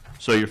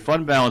 So your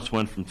fund balance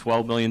went from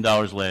 $12 million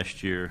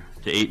last year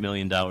to $8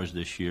 million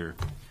this year.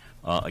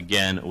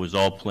 Again, it was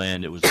all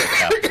planned. It was a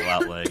capital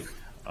outlay.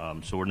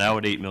 So we're now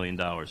at $8 million.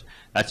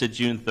 That's at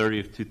June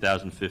 30th,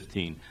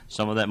 2015.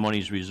 Some of that money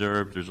is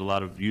reserved. There's a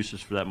lot of uses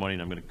for that money,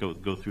 and I'm going to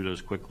go through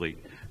those quickly.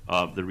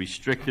 The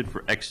restricted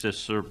for excess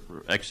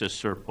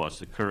surplus,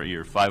 the current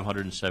year,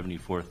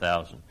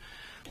 $574,000.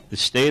 The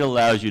state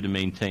allows you to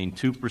maintain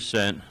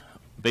 2%.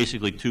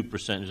 Basically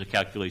 2% is a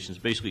calculation.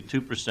 It's basically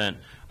 2%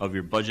 of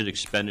your budget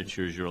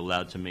expenditures you're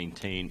allowed to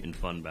maintain in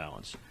fund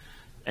balance.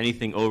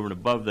 Anything over and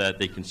above that,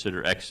 they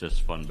consider excess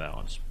fund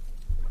balance.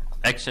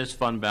 Excess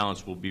fund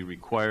balance will be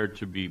required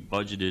to be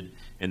budgeted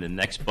in the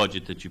next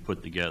budget that you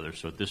put together.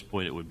 So at this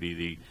point, it would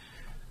be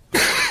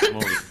I'm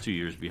only 2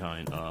 years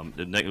behind.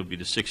 The next would be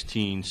the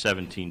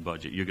 16-17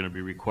 budget. You're going to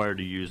be required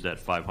to use that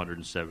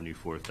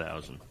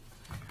 $574,000.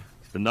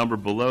 The number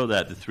below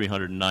that, the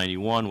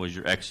 391, was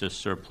your excess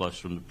surplus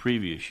from the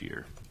previous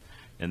year,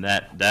 and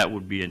that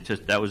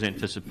was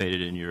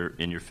anticipated in your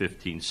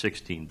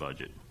 15-16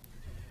 budget.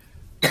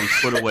 We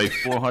put away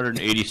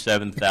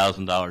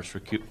 $487,000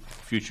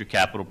 future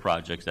capital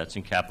projects. That's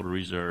in capital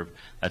reserve.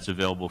 That's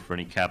available for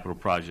any capital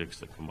projects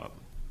that come up.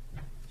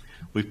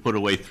 We've put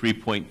away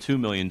 $3.2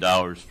 million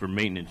for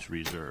maintenance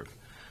reserve.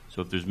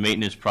 So if there's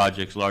maintenance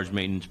projects, large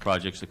maintenance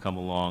projects that come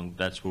along,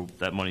 that's where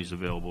that money's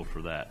available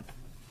for that.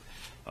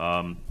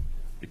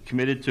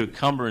 Committed to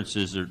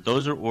encumbrances,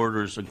 those are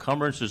orders.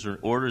 Encumbrances are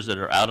orders that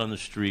are out on the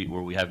street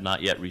where we have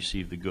not yet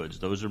received the goods.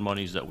 Those are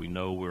monies that we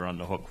know we're on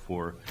the hook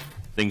for,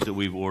 things that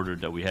we've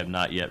ordered that we have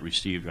not yet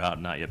received or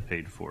have not yet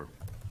paid for.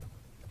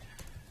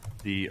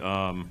 The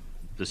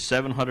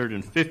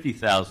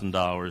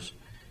 $750,000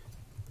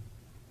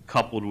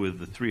 coupled with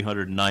the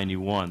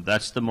 $391,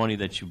 that's the money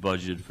that you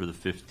budgeted for the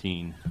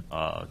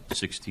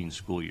 15-16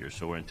 school year.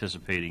 So we're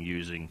anticipating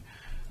using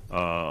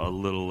a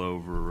little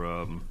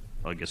over,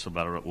 I guess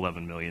about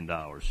 $11 million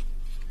to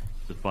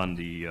fund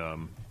the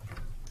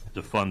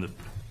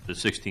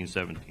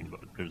 16-17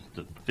 budget,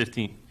 the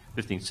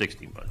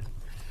 15-16 budget.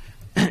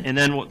 And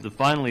then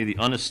finally, the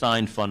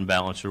unassigned fund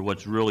balance, or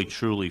what's really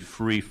truly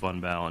free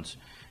fund balance,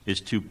 is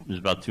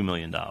about $2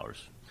 million.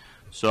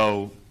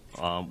 So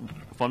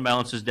fund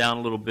balance is down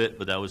a little bit,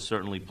 but that was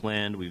certainly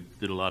planned. We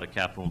did a lot of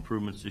capital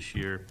improvements this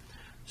year.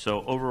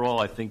 So overall,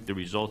 I think the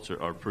results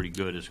are pretty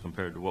good as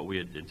compared to what we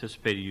had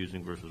anticipated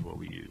using versus what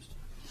we used.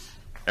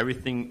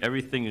 Everything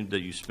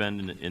that you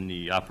spend in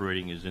the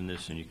operating is in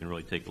this, and you can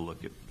really take a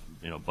look at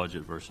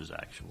budget versus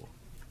actual.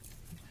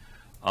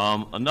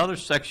 Another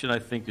section I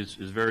think is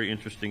very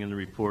interesting in the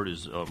report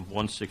is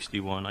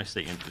 161. I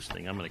say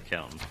interesting. I'm an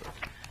accountant, but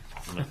I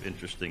don't know if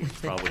interesting is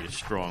probably a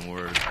strong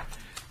word.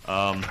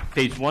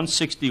 Page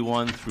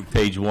 161 through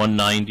page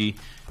 190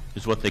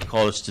 is what they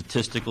call a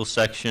statistical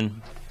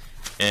section.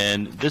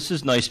 And this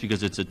is nice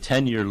because it's a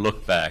 10-year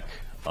look back.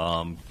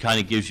 Kind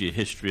of gives you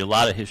history, a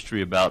lot of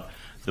history about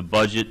the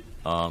budget,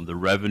 the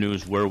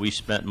revenues, where we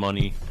spent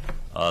money,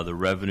 the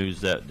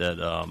revenues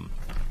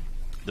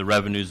the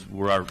revenues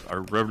where our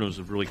revenues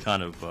have really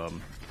kind of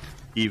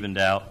evened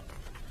out.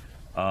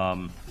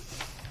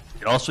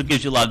 It also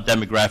gives you a lot of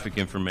demographic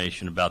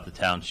information about the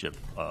township,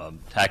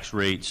 tax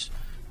rates,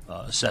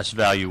 assessed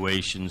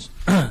valuations,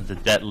 the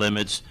debt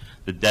limits,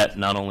 the debt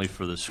not only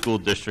for the school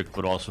district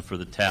but also for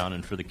the town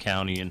and for the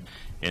county,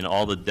 and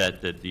all the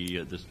debt that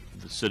the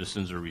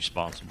citizens are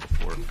responsible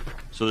for.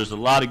 So there's a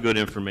lot of good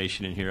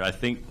information in here. I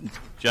think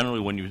generally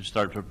when you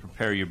start to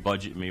prepare your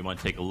budget, you may want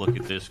to take a look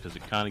at this because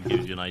it kind of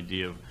gives you an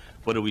idea of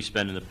what do we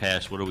spend in the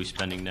past, what are we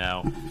spending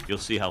now. You'll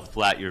see how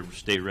flat your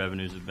state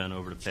revenues have been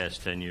over the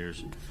past 10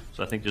 years.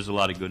 So I think there's a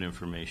lot of good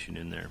information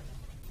in there.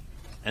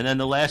 And then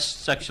the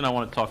last section I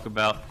want to talk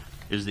about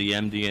is the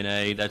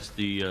MD&A. That's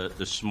the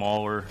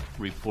smaller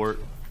report.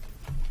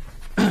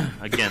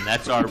 Again,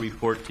 that's our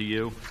report to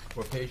you.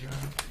 What page are you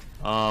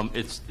Oh.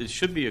 It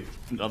should be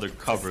another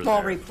cover Small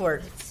there.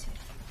 report.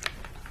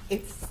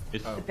 It's the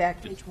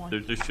back page one.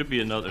 There should be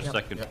another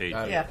second page.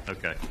 Yeah.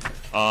 Okay.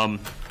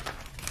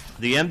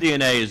 The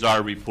MD&A is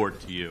our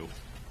report to you,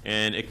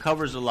 and it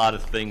covers a lot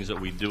of things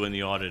that we do in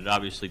the audit. It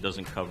obviously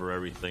doesn't cover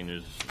everything.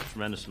 There's a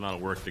tremendous amount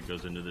of work that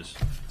goes into this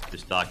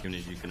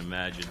document, as you can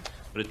imagine.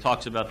 But it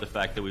talks about the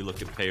fact that we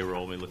look at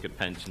payroll, we look at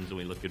pensions, and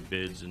we look at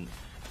bids and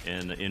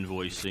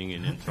invoicing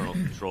and internal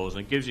controls,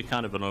 and it gives you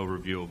kind of an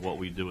overview of what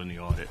we do in the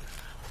audit.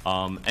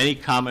 Any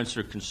comments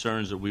or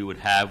concerns that we would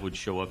have would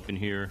show up in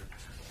here.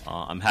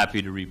 I'm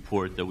happy to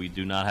report that we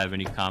do not have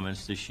any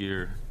comments this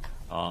year.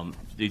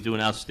 They do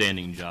an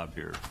outstanding job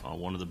here.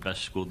 One of the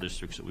best school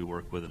districts that we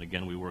work with, and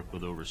again, we work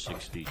with over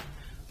 60.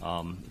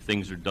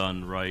 Things are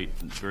done right.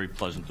 It's very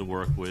pleasant to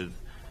work with,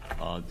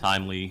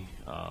 timely.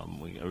 I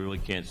really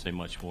can't say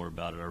much more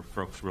about it. Our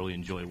folks really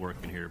enjoy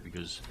working here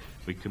because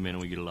we come in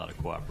and we get a lot of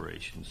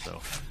cooperation.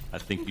 So I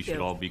think you should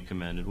all be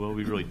commended. Well,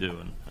 we really do,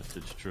 and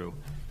it's true.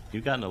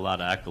 You've gotten a lot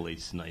of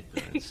accolades tonight.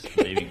 Then. It's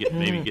maybe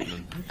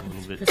getting a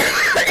little bit.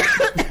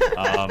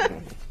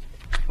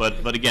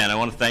 But again, I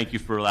want to thank you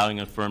for allowing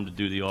a firm to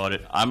do the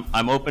audit.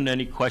 I'm open to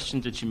any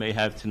questions that you may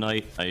have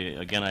tonight.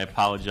 I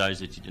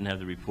apologize that you didn't have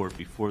the report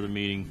before the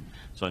meeting,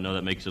 so I know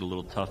that makes it a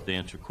little tough to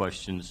answer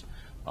questions.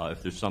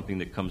 If there's something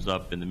that comes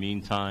up in the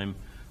meantime,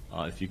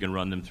 if you can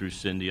run them through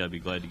Cindy, I'd be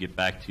glad to get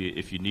back to you.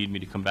 If you need me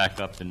to come back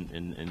up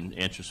and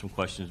answer some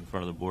questions in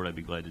front of the board, I'd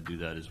be glad to do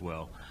that as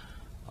well.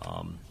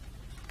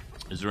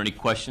 Is there any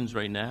questions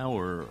right now,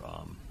 or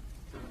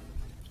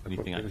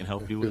anything I can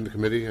help you with? In the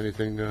committee,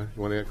 anything you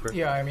want to add, Chris?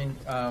 Yeah, I mean,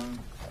 I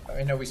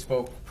know we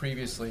spoke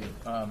previously.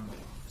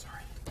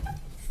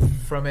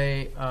 From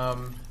a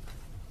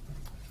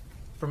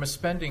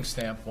spending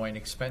standpoint,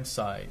 expense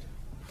side,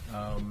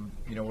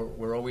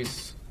 we're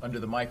always under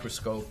the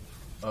microscope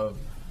of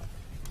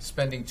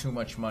spending too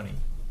much money.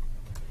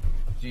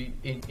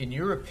 In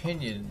your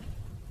opinion,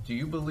 do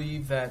you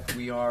believe that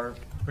we are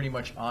pretty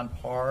much on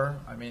par?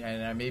 I mean,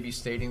 and I may be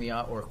stating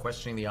or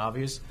questioning the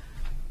obvious,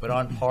 but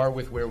on par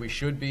with where we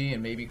should be,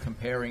 and maybe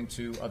comparing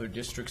to other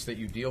districts that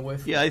you deal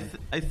with? Yeah,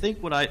 I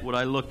think what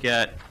I look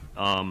at,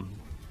 and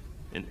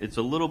it's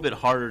a little bit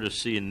harder to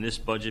see in this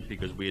budget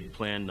because we had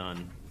planned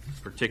on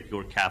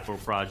particular capital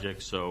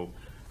projects, so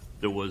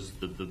there was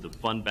the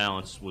fund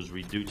balance was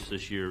reduced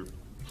this year,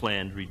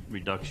 planned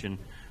reduction.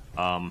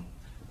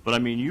 But I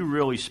mean, you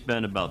really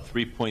spent about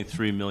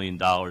 $3.3 million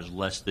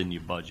less than you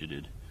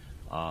budgeted.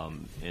 I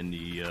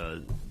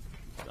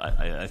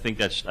think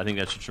that's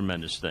a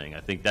tremendous thing. I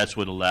think that's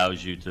what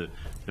allows you to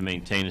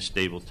maintain a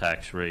stable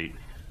tax rate,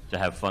 to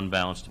have fund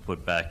balance to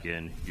put back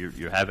in.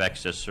 You have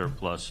excess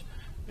surplus.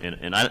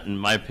 In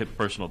my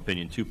personal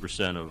opinion,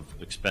 2% of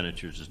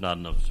expenditures is not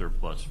enough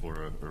surplus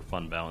or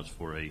fund balance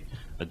for a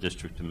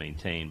district to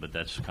maintain, but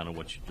that's kind of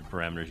the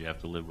parameters you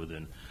have to live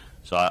within.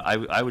 So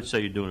I would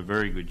say you're doing a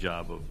very good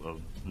job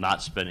of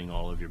not spending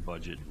all of your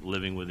budget,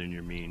 living within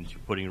your means.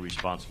 You're putting a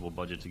responsible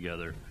budget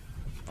together.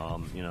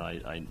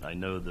 I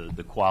know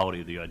the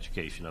quality of the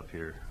education up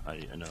here. I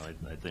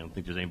don't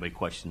think there's anybody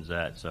questions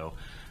that. So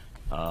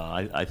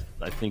I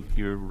think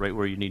you're right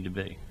where you need to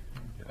be.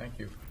 Thank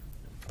you.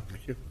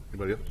 Thank you.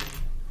 Anybody else?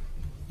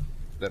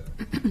 Deb?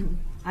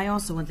 I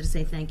also wanted to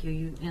say thank you.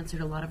 You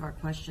answered a lot of our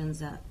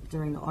questions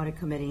during the audit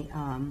committee,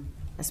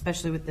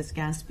 especially with this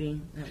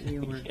Gatsby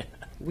that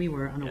we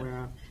were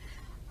unaware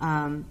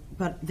of.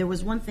 But there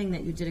was one thing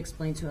that you did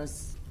explain to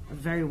us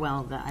very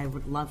well that I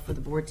would love for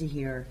the board to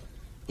hear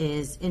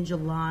is in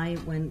July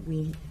when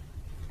we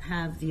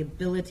have the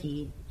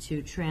ability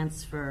to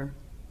transfer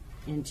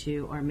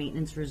into our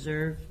maintenance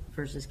reserve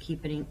versus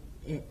keeping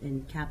it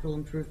in capital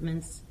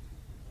improvements,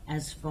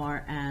 as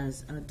far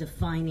as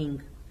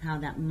defining how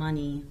that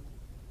money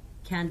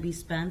can be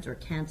spent or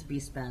can't be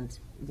spent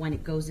when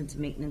it goes into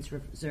maintenance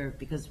reserve,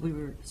 because we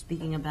were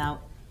speaking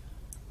about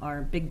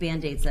our big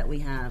Band-Aids that we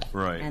have.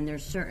 Right. And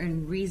there's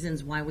certain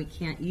reasons why we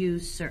can't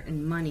use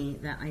certain money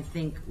that I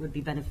think would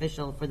be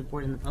beneficial for the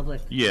board and the public.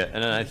 Yeah,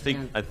 and I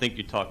think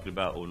you're talking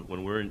about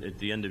when we're at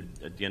the end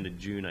of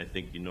June. I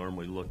think you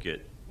normally look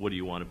at what do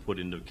you want to put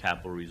into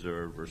capital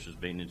reserve versus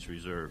maintenance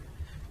reserve.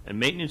 And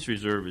maintenance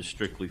reserve is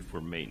strictly for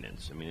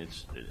maintenance. I mean,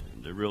 it's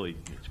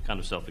kind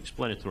of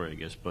self-explanatory, I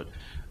guess. But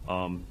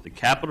the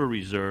capital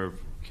reserve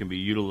can be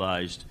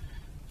utilized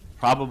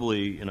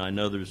probably, and I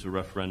know there's a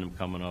referendum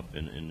coming up,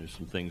 and there's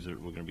some things that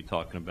we're going to be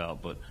talking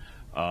about, but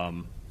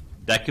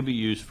that can be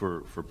used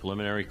for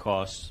preliminary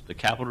costs. The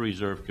capital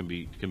reserve can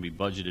be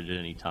budgeted at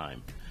any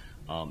time.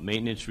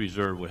 Maintenance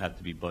reserve would have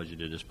to be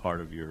budgeted as part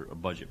of your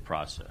budget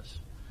process.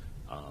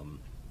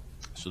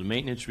 So the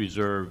maintenance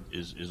reserve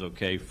is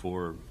okay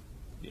for,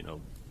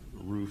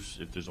 roofs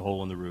if there's a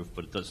hole in the roof,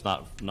 but that's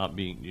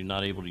you're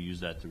not able to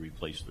use that to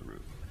replace the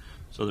roof.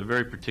 So they're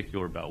very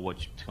particular about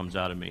what comes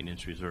out of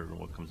maintenance reserve and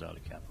what comes out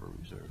of capital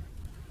reserve.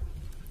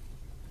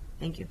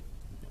 Thank you.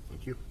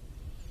 Thank you.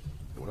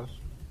 Anyone else?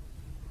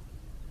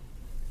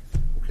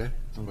 Okay.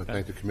 I want to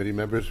thank the committee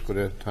members for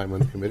their time on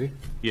the committee.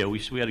 Yeah, we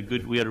had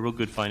a real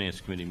good finance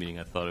committee meeting.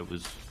 I thought it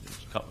was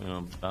about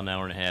an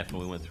hour and a half, and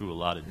we went through a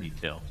lot of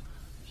detail.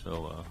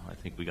 So I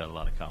think we got a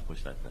lot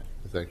accomplished that day.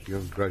 Thank you.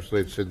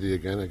 Congratulate Cindy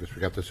again. I guess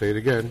we have to say it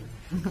again.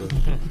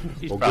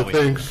 He's All probably,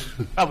 good things.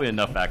 probably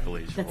enough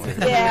accolades for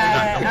him.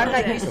 Yeah, I'm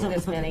not used to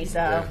this many,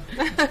 so.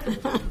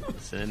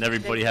 And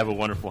everybody have a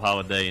wonderful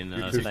holiday, and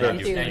too,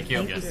 thank sir. you. Thank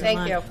you.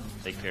 Thank you.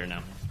 Take care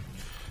now.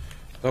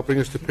 That'll bring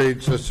us to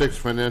page 6,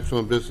 financial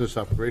and business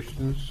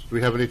operations. Do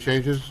we have any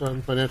changes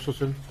on financials,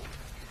 Cindy?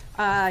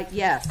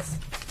 Yes.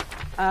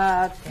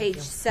 Page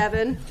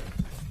 7,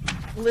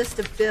 list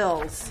of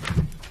bills.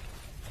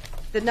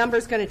 The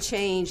number's going to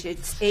change.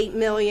 It's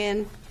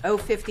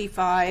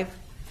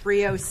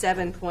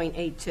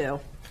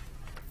 $8,055,307.82.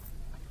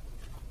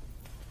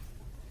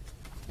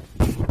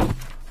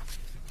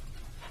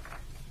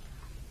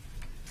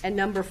 And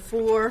number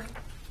 4,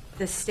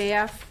 the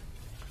staff.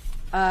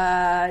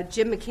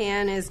 Jim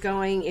McCann is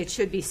going, it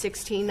should be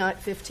 16, not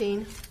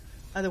 15.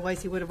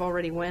 Otherwise, he would have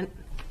already went.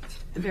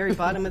 The very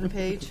bottom of the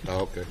page.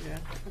 Oh, okay. Yeah,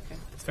 okay.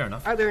 It's fair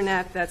enough. Other than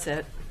that, that's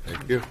it.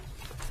 Thank you.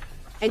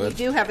 And you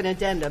do have an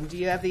addendum. Do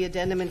you have the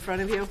addendum in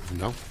front of you?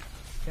 No?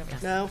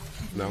 No?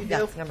 No. You do?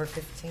 That's number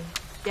 15.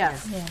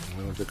 Yes. Yeah. I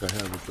don't think I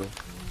have it, Bill.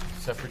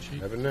 Separate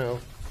sheet? Have it now.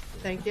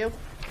 Thank you.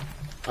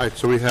 All right,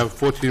 so we have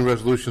 14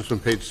 resolutions from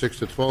page 6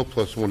 to 12,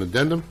 plus one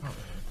addendum.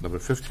 Number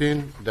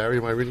 15,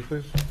 Daria, am I reading,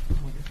 please?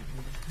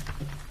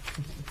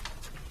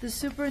 The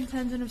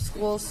superintendent of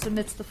schools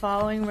submits the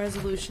following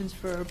resolutions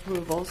for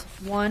approvals.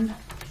 1,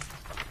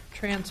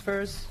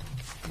 transfers.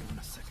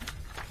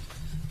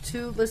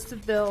 2, list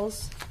of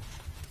bills.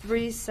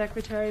 3,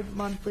 secretary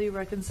monthly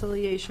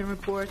reconciliation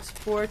reports.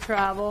 4,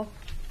 travel.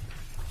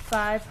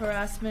 5,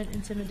 harassment,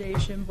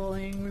 intimidation,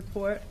 bullying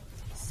report.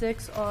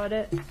 6,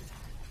 audit.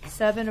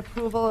 7,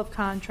 approval of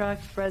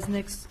contract,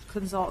 Bresnick's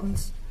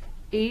Consultants.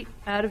 8,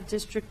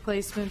 out-of-district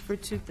placement for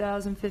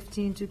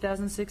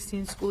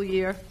 2015-2016 school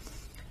year.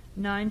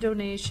 9,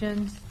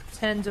 donation.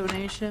 10,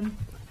 donation.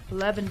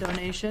 11,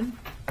 donation.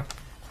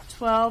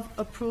 12,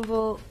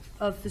 approval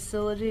of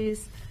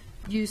facilities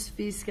use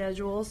fee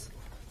schedules.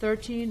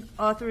 13,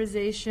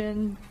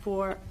 authorization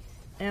for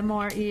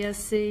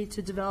MRESC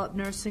to develop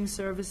nursing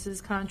services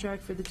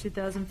contract for the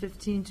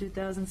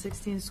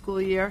 2015-2016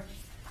 school year.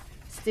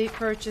 State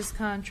purchase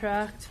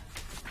contract.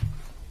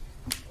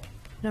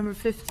 Number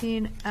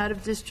 15,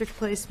 out-of-district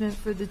placement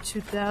for the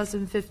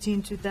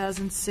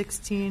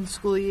 2015-2016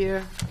 school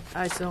year.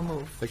 I so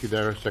move. Thank you,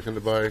 Daria.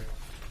 Seconded by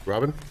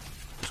Robin.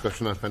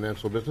 Discussion on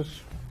financial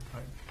business?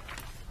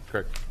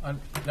 Correct.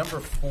 On number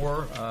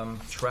 4,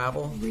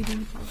 travel.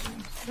 Reading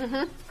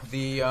programs.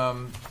 The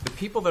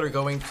people that are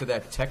going to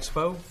that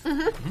Texpo,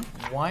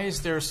 why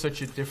is there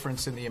such a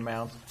difference in the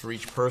amount for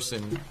each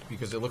person?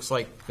 Because it looks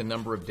like the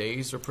number of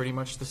days are pretty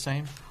much the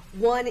same.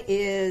 One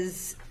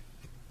is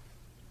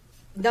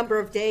number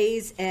of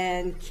days,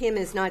 and Kim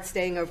is not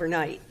staying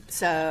overnight,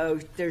 so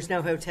there's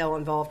no hotel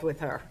involved with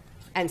her.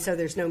 And so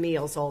there's no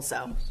meals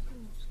also.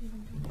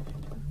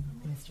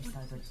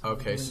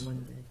 Okay.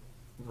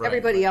 Right.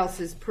 Everybody else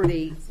is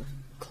pretty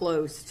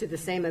close to the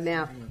same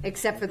amount,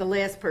 except for the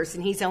last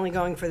person. He's only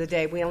going for the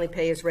day. We only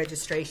pay his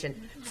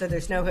registration. So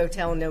there's no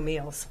hotel and no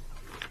meals.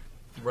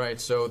 Right,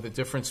 so the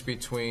difference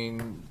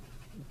between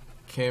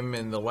Kim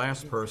and the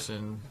last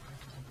person,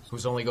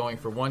 who's only going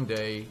for 1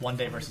 day. 1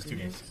 day versus 2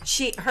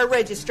 days. Her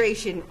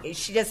registration,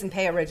 she doesn't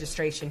pay a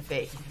registration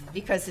fee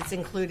because it's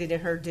included in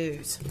her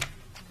dues.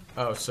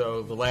 Oh,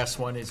 so the last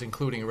one is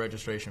including a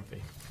registration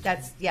fee.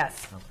 That's,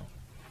 yes. Okay.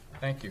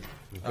 Thank you.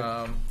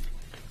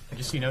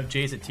 Just so you know,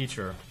 Jay's a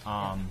teacher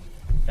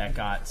that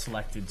got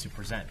selected to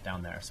present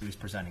down there, so he's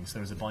presenting. So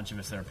there's a bunch of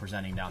us that are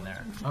presenting down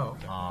there. Oh,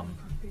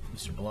 okay.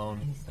 Mr. Balone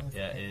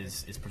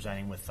is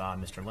presenting with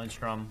Mr.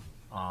 Lindstrom.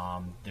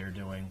 They're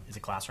doing, is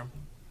it classroom?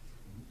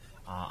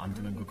 I'm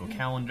doing Google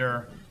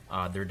Calendar.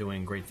 They're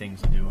doing great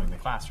things to do in the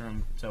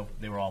classroom. So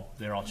they're all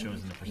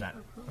chosen to present.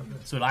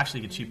 So it'll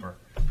actually get cheaper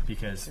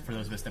because for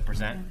those of us that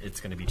present, it's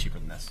going to be cheaper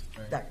than this.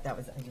 That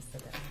was, I just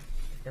said that.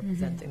 They're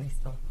presenting, they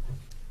still.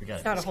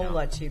 It's not a whole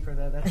lot cheaper,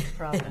 though. That's the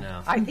problem. I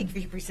know. I think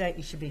if you present,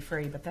 you should be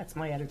free, but that's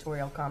my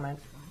editorial comment.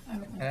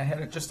 And I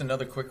had just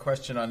another quick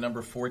question on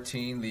number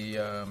 14, the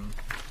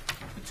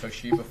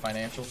Toshiba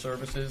Financial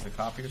Services, the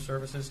copier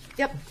services.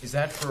 Yep. Is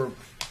that for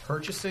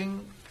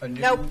purchasing a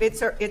new? Nope,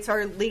 it's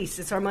our lease.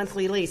 It's our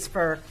monthly lease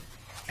for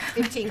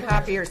 15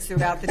 copiers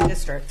throughout the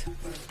district.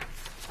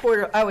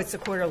 It's a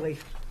quarterly.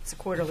 It's a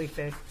quarterly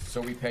fee. So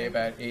we pay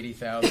about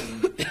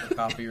 80,000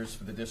 copiers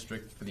for the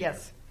district for the year?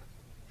 Yes.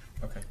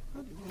 Okay.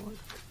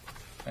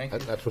 Thank you.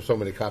 That's for so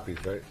many copies,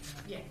 right?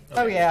 Yeah.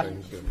 Oh, yeah.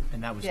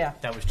 And that was Yeah.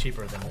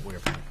 cheaper than what we were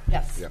paying.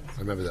 Yes. Yeah, I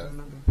remember that.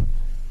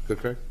 Good,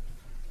 Craig?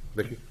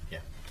 Vicki? Yeah.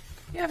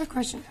 Yeah, I have a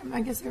question.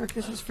 I guess, Eric,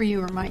 this is for you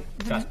or Mike.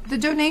 Yes. The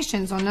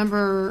donations on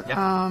number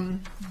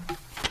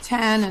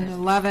 10 and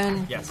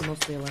 11. Yes.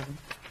 Mostly 11.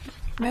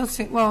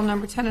 Well,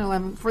 number 10 and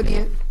 11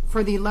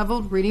 for the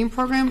leveled reading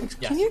program. Yes.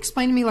 Can you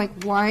explain to me, like,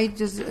 why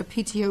does a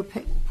PTO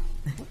pay?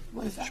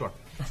 What is that? Sure.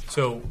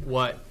 So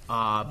what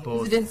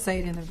both... It didn't say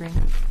it in the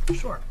agreement.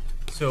 Sure.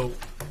 So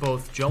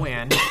both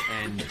Joanne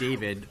and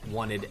David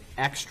wanted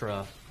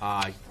extra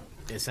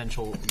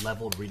essential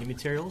leveled reading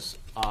materials,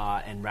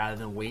 and rather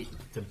than wait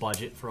to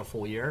budget for a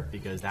full year,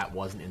 because that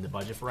wasn't in the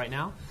budget for right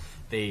now,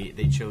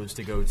 they chose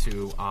to go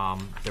to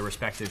their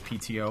respective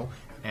PTO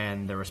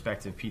and their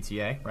respective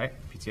PTA, right?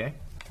 PTA?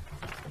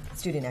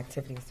 Student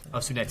activities.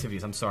 Oh, student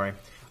activities, I'm sorry.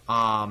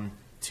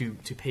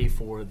 To pay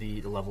for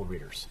the leveled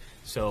readers.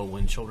 So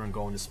when children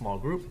go into small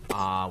group,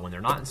 when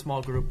they're not in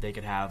small group, they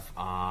could have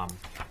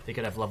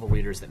level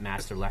readers that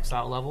match their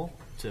Lexile level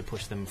to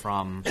push them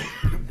from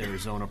their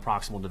zone of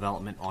proximal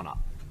development on up.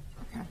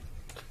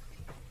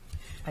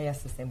 I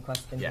asked the same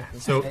question. Yeah.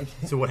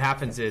 So what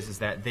happens is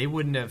that they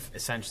wouldn't have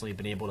essentially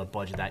been able to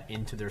budget that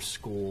into their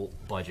school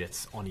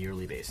budgets on a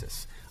yearly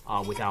basis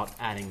without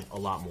adding a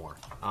lot more.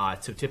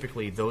 So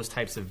typically those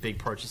types of big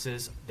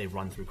purchases, they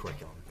run through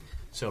curriculum.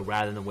 So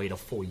rather than wait a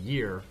full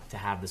year to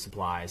have the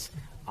supplies,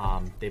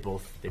 they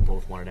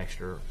both wanted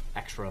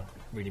extra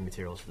reading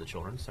materials for the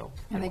children. So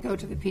And they go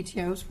to the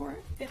PTOs for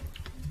it?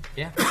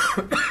 yeah,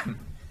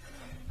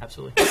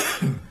 absolutely.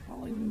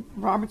 Well,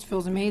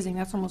 Robertsville's amazing.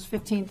 That's almost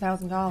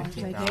 $15,000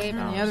 they gave,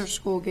 and the other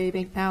school gave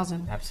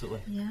 $8,000.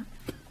 Absolutely. Yeah.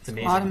 It's A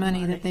amazing. lot of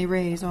money that they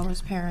raise, all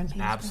those parents.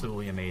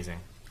 Absolutely amazing.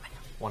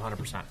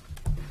 100%.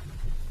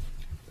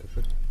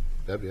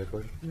 Deb, you have a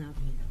question? No,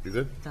 You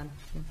good? done.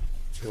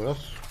 Anyone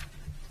else?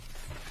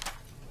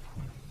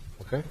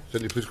 Okay.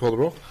 Cindy, please call the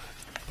roll.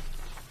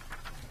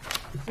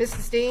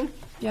 Mrs. Dean?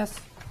 Yes.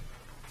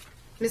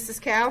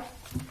 Mrs. Cow?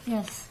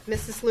 Yes.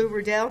 Mrs. Lou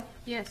Riddell?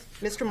 Yes.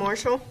 Mr.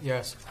 Marshall?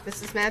 Yes.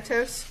 Mrs.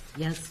 Matos?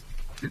 Yes.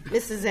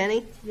 Mrs.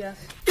 Zenny? Yes.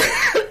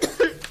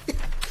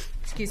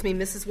 Excuse me,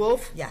 Mrs.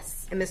 Wolf?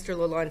 Yes. And Mr.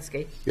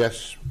 Lolonsky?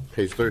 Yes.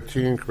 Page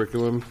 13,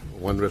 curriculum,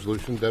 one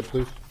resolution. Deb,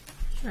 please.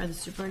 Sure. The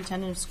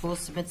superintendent of schools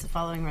submits the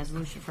following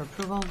resolution for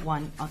approval.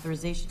 1,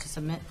 authorization to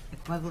submit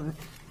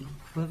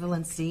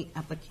equivalency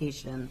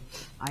application.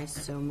 I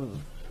so move.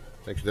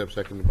 Thanks, Deb.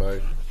 Seconded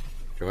by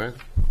Joanne?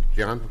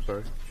 John, I'm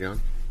sorry.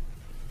 John?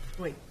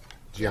 Wait,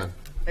 John.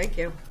 thank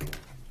you.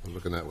 I was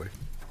looking that way.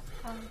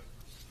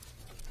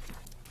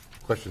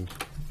 Questions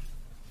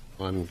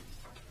on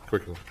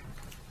curriculum?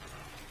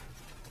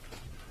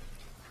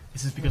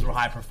 This is because we're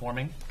high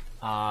performing,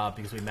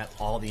 because we met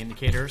all the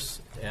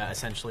indicators.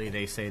 Essentially,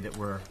 they say that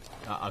we're,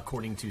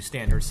 according to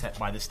standards set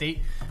by the state,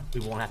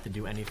 we won't have to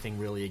do anything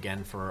really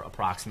again for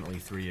approximately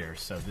 3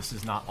 years. So this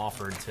is not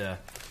offered to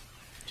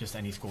just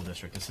any school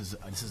district. This is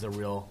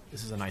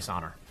a nice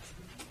honor.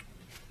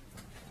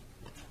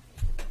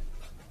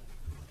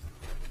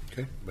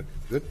 Okay, but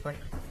good.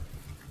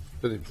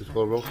 Cindy, please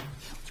call the roll.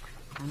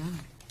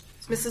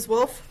 Mrs.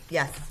 Wolf?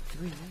 Yes.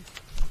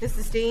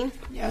 Mrs. Dean?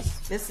 Yes.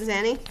 Mrs.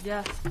 Annie?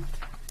 Yes.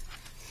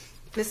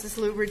 Mrs.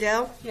 Lou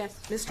Riddell? Yes.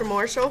 Mr.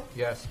 Marshall?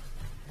 Yes.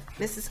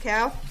 Mrs.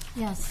 Cow?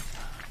 Yes.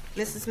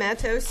 Mrs.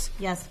 Matos?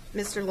 Yes.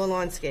 Mr.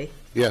 Lolonsky?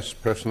 Yes,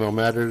 personnel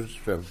matters,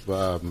 we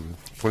have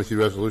 23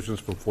 resolutions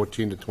from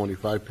 14 to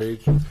 25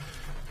 page.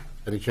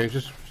 Any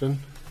changes, Cindy?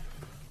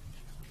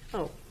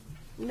 Oh,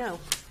 no.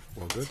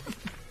 Well, good.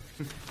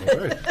 All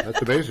right,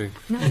 that's amazing.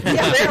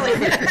 Yeah, really.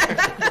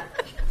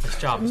 Nice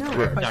job,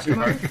 Dr.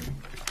 Clark.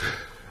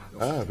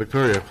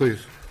 Victoria,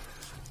 please.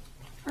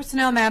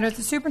 Personnel matters.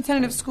 The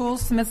superintendent of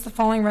schools submits the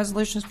following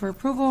resolutions for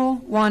approval.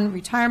 1,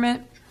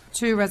 retirement.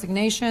 2,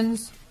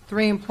 resignations.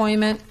 3,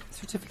 employment,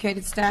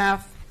 certificated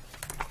staff.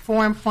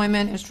 4,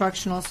 employment,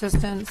 instructional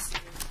assistants.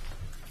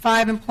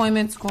 5,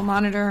 employment, school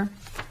monitor.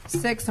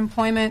 6,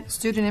 employment,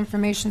 student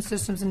information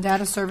systems and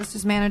data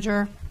services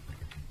manager.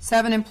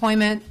 7,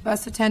 employment,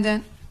 bus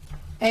attendant.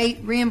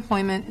 8,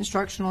 reemployment,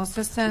 instructional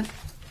assistant.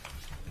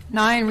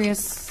 9,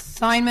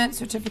 reassignment,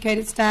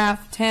 certificated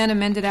staff. 10,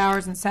 amended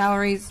hours and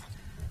salaries.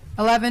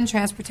 11,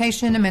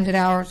 transportation, amended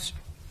hours,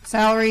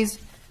 salaries.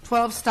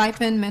 12,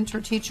 stipend,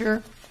 mentor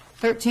teacher.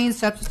 13,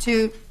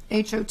 substitute,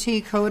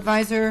 HOT,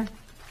 co-advisor.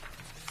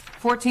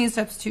 14,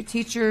 substitute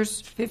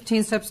teachers.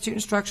 15, substitute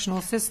instructional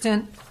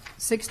assistant.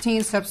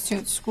 16,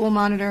 substitute school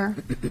monitor.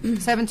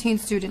 17,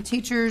 student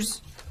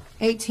teachers.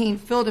 18,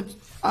 field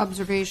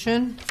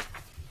observation.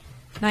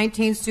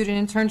 19,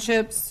 student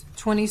internships.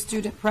 20,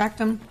 student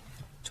practicum.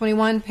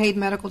 21, paid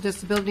medical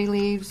disability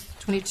leaves.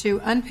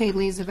 22, unpaid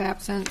leaves of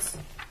absence.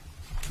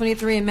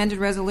 23, amended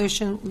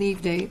resolution,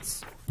 leave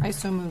dates. I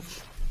so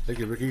move. Thank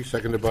you, Vicky.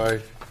 Seconded by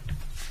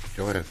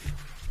Joanne.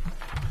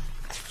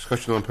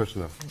 Discussion on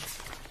personnel.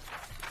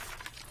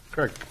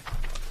 Craig.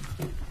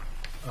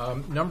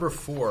 Number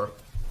 4,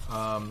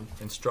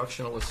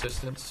 instructional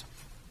assistants.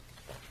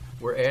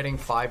 We're adding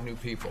 5 new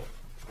people,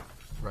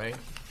 right?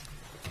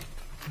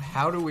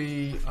 How do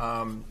we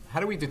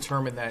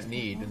determine that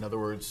need? In other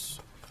words,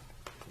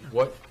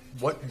 what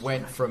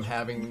went from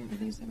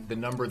having the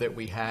number that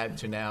we had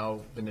to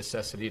now the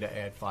necessity to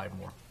add 5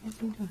 more?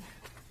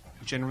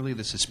 Generally,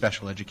 this is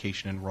special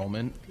education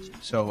enrollment.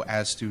 So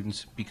as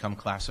students become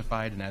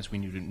classified and as we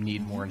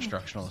need more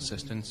instructional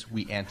assistance,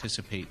 we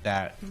anticipate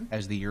that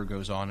as the year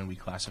goes on and we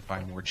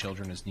classify more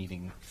children as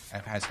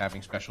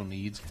having special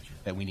needs,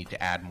 that we need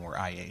to add more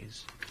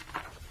IAs.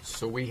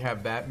 So we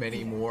have that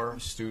many more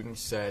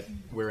students that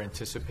we're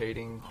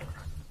anticipating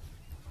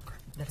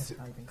That has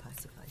already been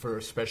classified. for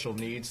special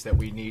needs that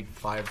we need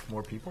 5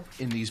 more people?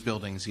 In these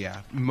buildings,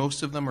 yeah.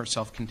 Most of them are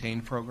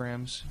self-contained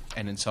programs,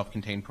 and in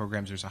self-contained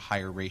programs, there's a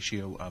higher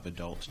ratio of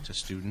adult to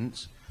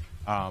students.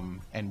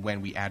 And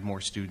when we add more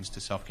students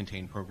to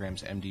self-contained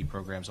programs, MD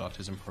programs,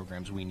 autism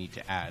programs, we need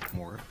to add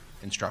more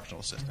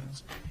instructional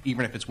assistants.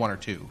 Even if it's 1 or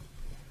 2,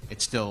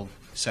 it still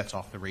sets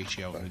off the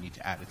ratio, and we need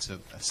to add. It's a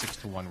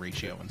 6-to-1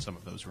 ratio in some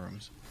of those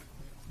rooms,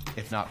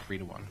 if not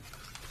 3-to-1.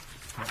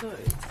 So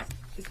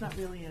it's not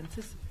really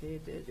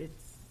anticipated,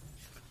 it's,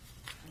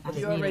 As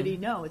you needed. already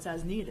know, it's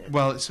as needed.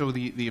 Well, so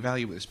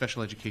the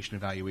special education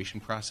evaluation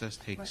process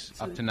takes Right,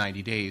 so up to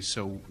 90 days,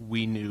 so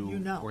we knew, You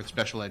know. or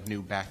special ed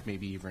knew back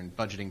maybe even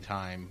budgeting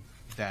time,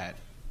 that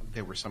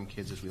there were some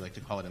kids, as we like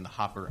to call it, in the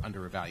hopper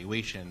under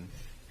evaluation,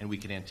 and we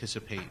could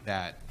anticipate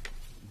that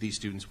these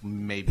students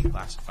may be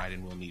classified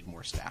and will need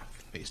more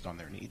staff based on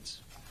their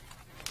needs.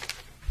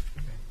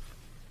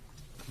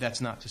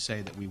 That's not to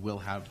say that we will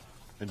have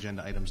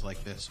agenda items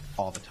like this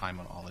all the time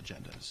on all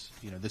agendas.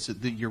 You know,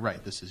 you're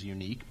right, this is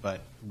unique,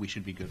 but we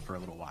should be good for a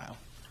little while.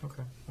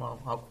 Okay, well,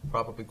 I'll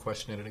probably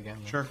question it again.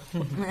 Sure.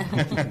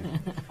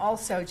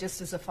 Also, just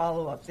as a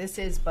follow-up, this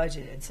is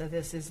budgeted, so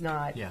this is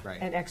not Yeah.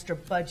 Right. an extra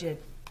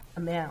budget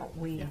amount.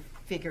 We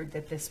figured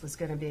that this was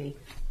going to be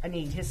a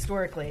need.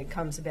 Historically, it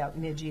comes about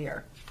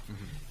mid-year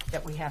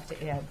that we have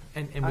to add.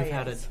 And we've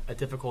had IAs. a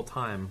difficult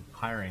time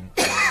hiring,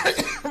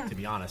 to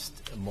be honest.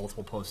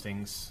 Multiple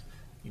postings,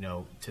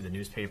 to the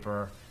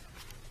newspaper.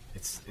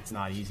 It's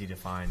not easy to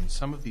find.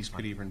 Some of these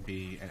could even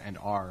be, and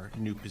are,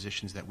 new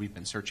positions that we've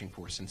been searching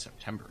for since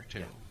September,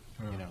 too.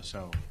 You know,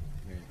 so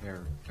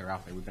they're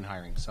out there. We've been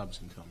hiring subs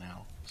until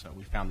now, so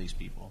we found these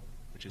people,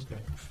 which is good.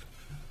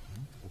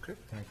 Okay.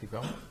 Can I keep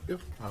going? Yep.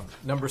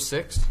 Number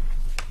 6.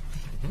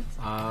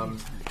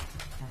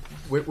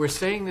 We're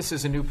saying this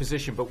is a new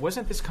position, but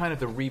wasn't this kind of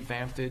the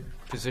revamped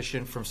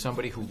position from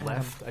somebody who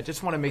left? I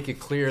just want to make it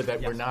clear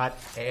that we're not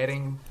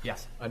adding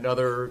Yes.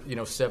 another,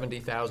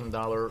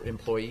 $70,000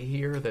 employee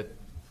here, that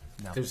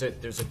No. there's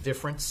a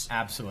difference?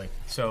 Absolutely.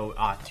 So,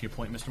 to your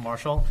point, Mr.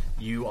 Marshall,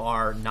 you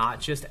are not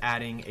just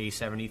adding a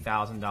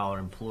 $70,000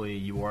 employee,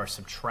 you are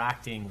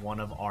subtracting one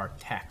of our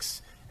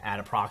techs at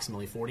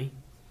approximately 40?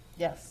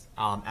 Yes.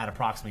 At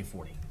approximately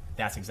 40.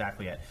 That's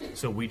exactly it.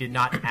 So we did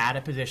not add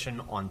a position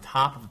on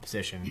top of a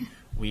position.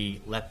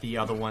 We let the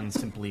other one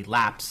simply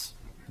lapse,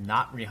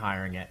 not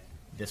rehiring it.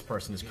 This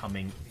person is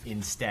coming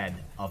instead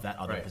of that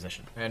other Right.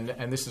 position. And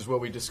this is what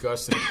we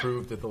discussed and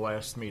approved at the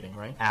last meeting,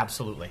 right?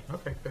 Absolutely.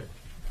 Okay, good.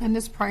 And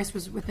this price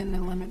was within the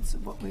limits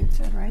of what we had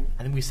said, right?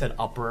 I think we said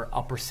upper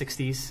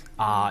 60s.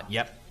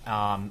 Yep.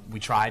 We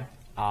tried,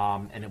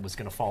 and it was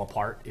going to fall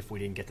apart if we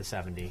didn't get to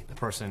 70. The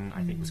person,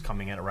 I think, was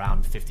coming at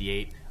around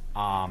 58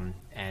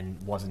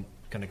 and wasn't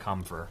going to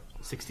come for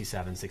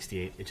 67,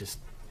 68.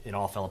 It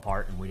all fell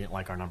apart, and we didn't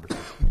like our numbers.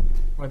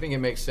 Well, I think it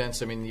makes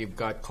sense. I mean, you've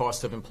got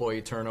cost of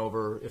employee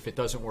turnover if it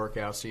doesn't work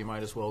out, so you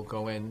might as well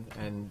go in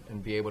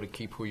and be able to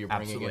keep who you're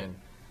bringing Absolutely. in.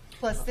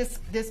 Plus,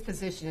 this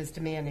position is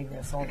demanding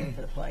this all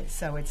over the place,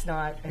 so it's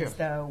not as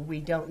though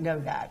we don't know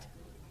that.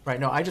 Right.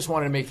 No, I just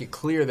wanted to make it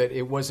clear that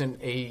it wasn't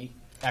a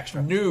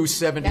Extra. new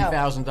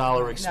 $70,000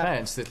 No.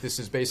 expense, that this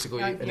is basically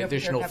No, an you're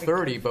additional having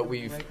 30, fun but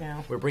right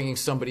now. we're bringing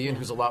somebody in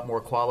who's a lot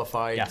more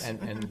qualified Yes.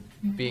 and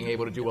being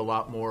able to do a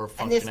lot more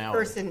And this functionality.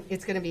 person,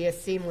 it's going to be a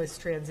seamless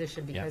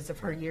transition because of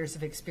her years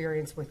of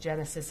experience with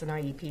Genesis and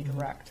IEP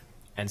Direct.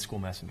 And school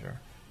messenger.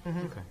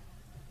 Okay.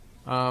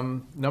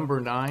 Number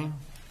 9,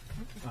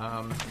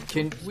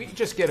 can we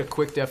just get a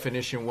quick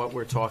definition what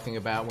we're talking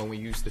about when we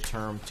use the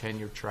term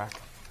tenure track?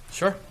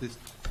 Sure. This-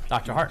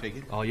 Dr. Hart, Take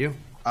it. all you.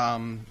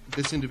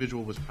 This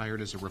individual was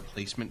hired as a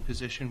replacement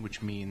position,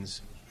 which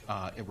means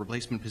a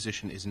replacement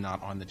position is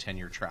not on the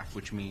tenure track,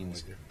 which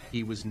means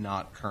he was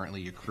not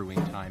currently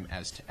accruing time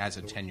as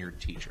a tenured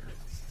teacher.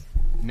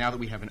 Now that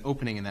we have an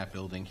opening in that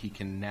building, he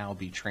can now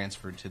be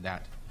transferred to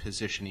that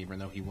position, even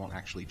though he won't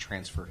actually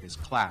transfer his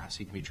class.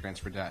 He can be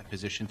transferred to that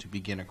position to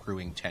begin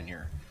accruing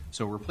tenure.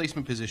 So a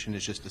replacement position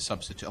is just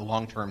a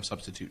long-term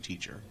substitute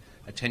teacher.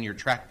 A tenured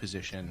track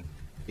position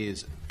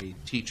is a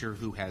teacher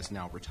who has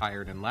now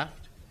retired and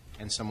left,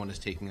 and someone is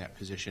taking that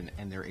position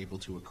and they're able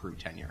to accrue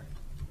tenure.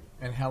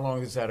 And how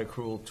long does that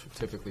accrual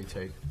typically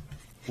take?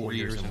 4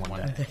 years and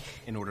 1 day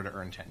in order to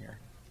earn tenure.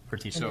 Per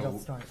teacher.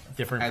 So,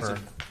 Different as for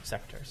of-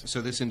 secretaries.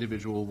 So this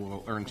individual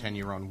will earn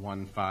tenure on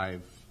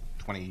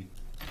 1/5/2020.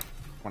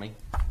 Did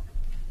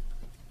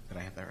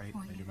I have that right?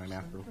 Did I do my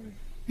math real quick?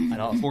 I'd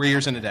also, 4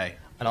 years and a day.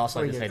 I'd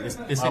also like to say this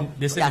Yes,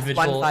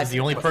 individual 1, is the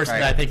only 5, person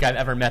right. that I think I've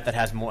ever met that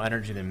has more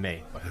energy than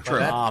me. True.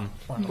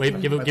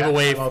 Give a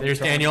wave. There's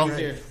Daniel.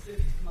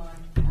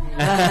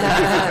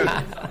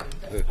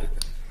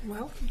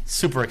 Well,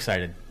 Super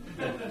excited.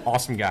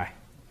 Awesome guy.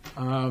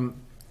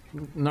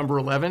 Number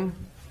 11,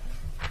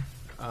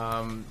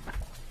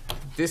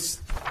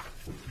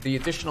 the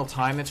additional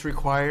time that's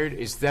required,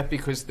 is that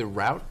because the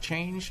route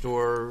changed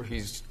or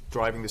he's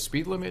driving the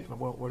speed limit?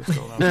 What is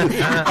going on?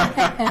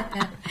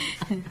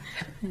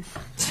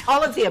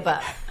 all of the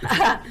above.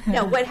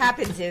 No, what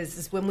happens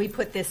is when we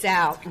put this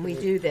out and we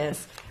do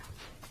this,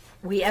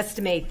 we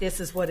estimate this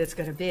is what it's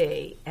going to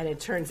be, and it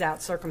turns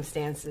out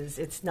circumstances,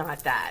 it's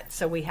not that.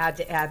 So we had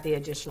to add the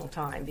additional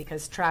time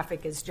because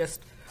traffic is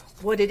just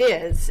what it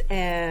is.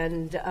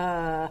 And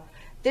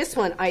this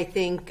one, I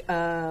think, 2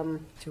 hours,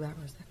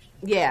 actually.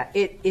 yeah,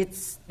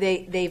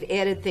 they've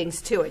added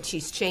things to it.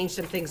 She's changed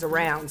some things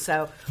around.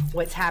 So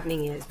what's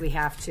happening is we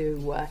have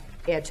to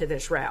add to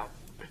this route.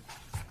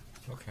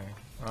 Okay.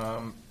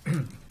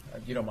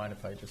 You don't mind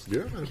if I just...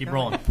 Yeah. Keep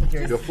rolling.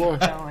 Go for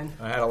it. Going.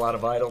 I had a lot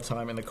of idle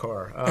time in the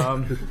car.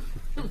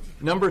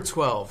 Number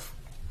 12.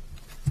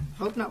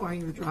 Hope not while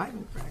you were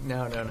driving, Craig.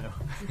 No.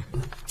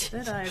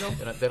 Said idle.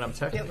 Then I'm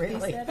technically...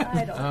 Really? Said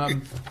idle.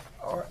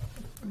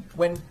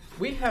 When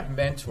we have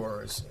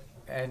mentors,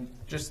 and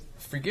just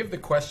forgive the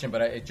question,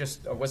 but it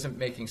wasn't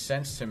making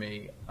sense to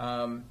me.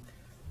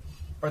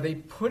 Are they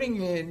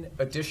putting in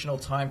additional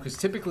time? Because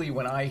typically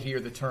when I hear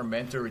the term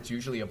mentor, it's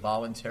usually a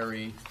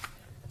voluntary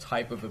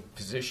type of a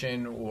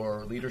position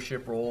or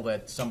leadership role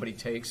that somebody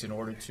takes in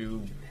order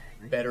to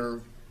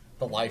better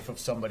the life of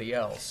somebody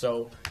else.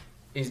 So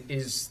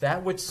is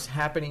that what's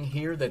happening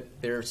here,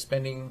 that they're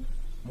spending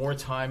more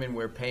time and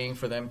we're paying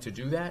for them to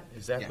do that?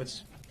 Is that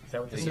Yes. Is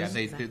that what this Yeah,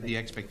 is? the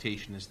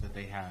expectation is that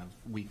they have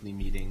weekly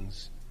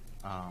meetings.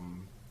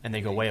 And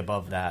they go way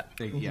above that.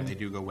 They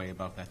do go way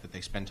above that, that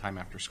they spend time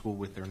after school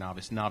with their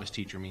novice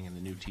teacher, meaning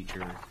the new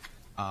teacher,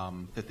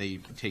 that they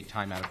take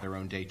time out of their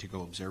own day to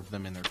go observe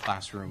them in their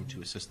classroom,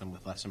 to assist them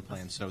with lesson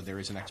plans. So there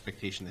is an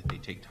expectation that they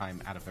take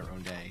time out of their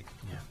own day.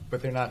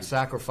 But they're not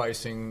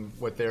sacrificing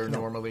what they're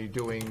normally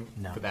doing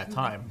No. for that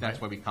time.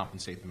 That's why we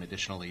compensate them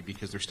additionally,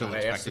 because they're still So I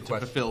asked the expected to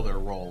question. fulfill their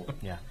role.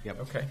 Yeah. Yep.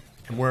 Okay.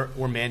 And we're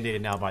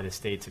mandated now by the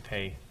state to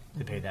pay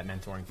that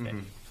mentoring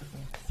fee.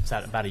 Is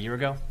that about a year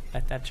ago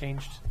that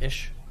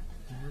changed-ish?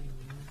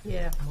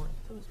 Yeah. It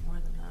was more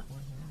than that.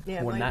 Yeah,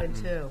 it More than might have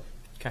that? been two.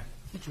 Okay.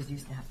 Which was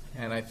used to happen.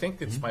 And I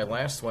think it's my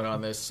last one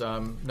on this.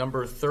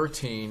 Number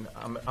 13,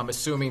 I'm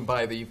assuming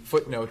by the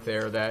footnote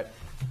there that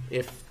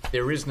if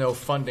there is no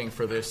funding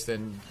for this,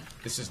 then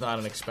this is not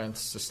an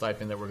expense, a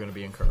stipend that we're going to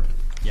be incurring.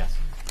 Yes.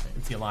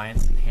 It's the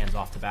Alliance, hands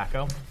off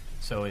tobacco.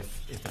 So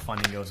if the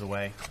funding goes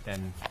away,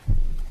 then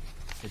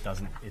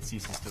it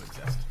ceases to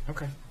exist.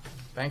 Okay.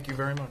 Thank you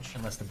very much.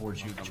 Unless the board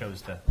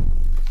chose to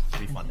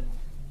refund it.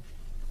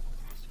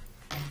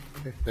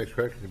 Okay, thanks,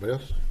 Craig. Anybody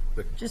else?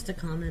 Rick? Just a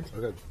comment.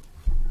 Okay.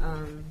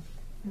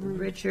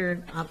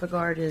 Richard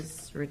Oppegard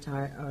is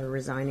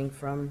resigning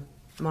from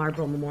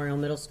Marlboro Memorial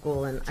Middle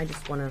School, and I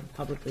just want to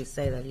publicly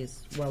say that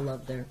he's well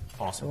loved there.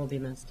 Awesome. So will be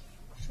missed.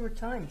 Short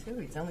time, too.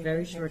 He's only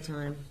Very been here. short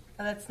time.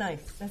 Oh, that's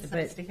nice. That's But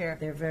nice to hear.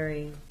 They're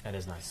very That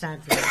is nice.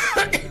 sad to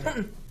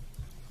hear.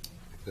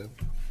 Yeah.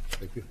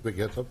 Thank you. Big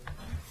hands up.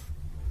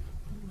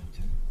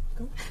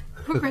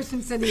 Quick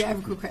question, Cindy, I have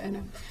a quick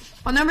question.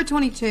 On number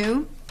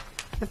 22,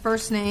 the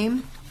first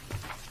name,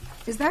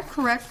 is that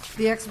correct,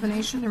 the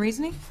explanation, the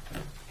reasoning?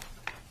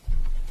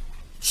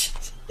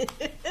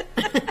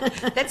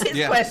 That's his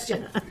Yeah.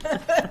 question.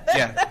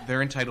 Yeah,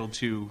 they're entitled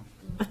to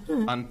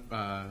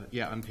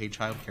unpaid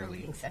childcare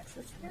leave.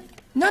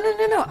 No.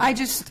 I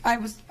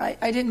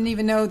didn't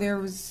even know there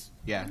was,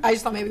 Yeah. I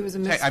just thought maybe it was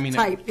a I mean,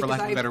 mistype. for lack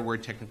of because a better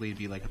word, technically it'd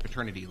be like a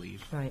paternity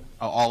leave. Right.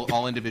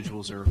 All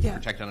individuals are Yeah.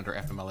 protected under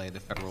FMLA, the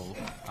Federal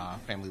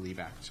Family Leave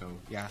Act. So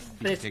yeah, you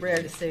But can it's take rare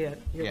leave. to see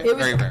it. You're Yeah, It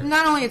was, very rare.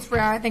 not only it's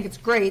rare, I think it's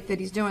great that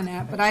he's doing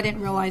that, but I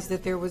didn't realize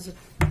that there was,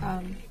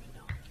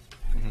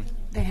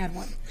 they had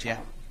one. Yeah.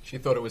 She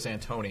thought it was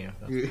Antonia.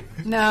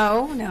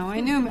 No, I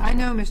know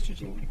Mr.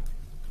 G.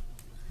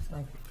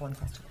 One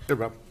question. Hey,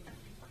 Rob.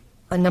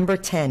 On number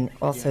 10,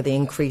 also the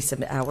increase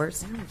of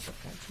hours.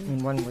 I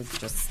mean, one was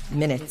just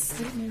minutes.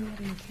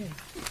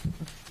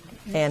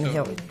 And So-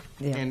 he'll,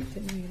 yeah.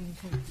 And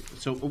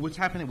so what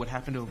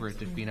happened over at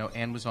Defino,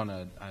 Ann was on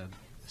a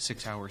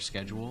 6-hour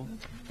schedule,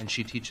 and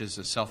she teaches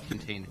a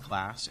self-contained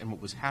class. And what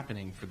was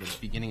happening for the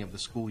beginning of the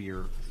school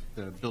year,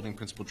 the building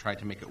principal tried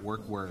to make it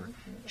work where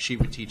she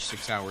would teach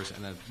 6 hours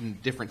and a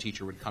different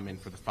teacher would come in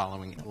for the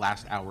following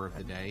last hour of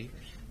the day.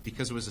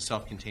 Because it was a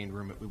self-contained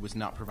room, it was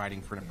not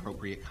providing for an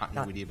appropriate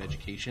continuity of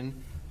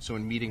education. So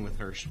in meeting with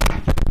her, she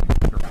changed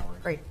her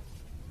hours. Great.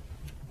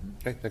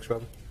 Okay, thanks,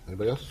 Robin.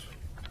 Anybody else?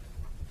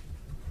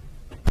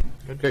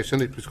 Okay,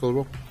 Cindy, please call the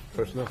roll.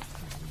 Personnel.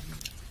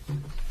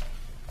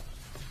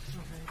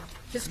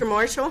 Mr.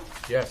 Marshall?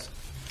 Yes.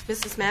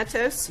 Mrs.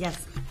 Matos?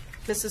 Yes.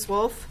 Mrs.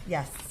 Wolf?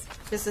 Yes.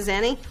 Mrs.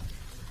 Ennie?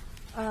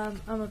 I'm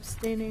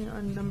abstaining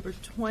on number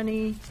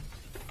 20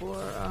 for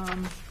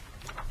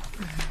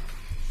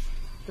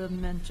the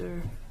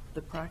mentor,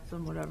 the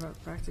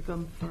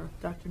practicum for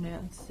Dr.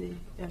 Nancy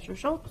Asher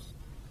Schultz,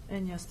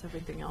 and yes to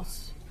everything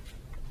else.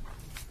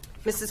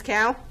 Mrs.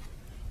 Cow?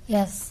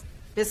 Yes.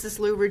 Mrs.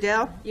 Lou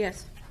Rudell?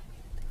 Yes.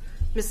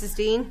 Mrs.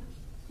 Dean?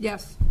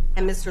 Yes.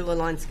 And Mr.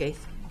 Lalansky?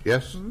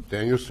 Yes.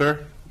 Daniel,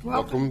 sir?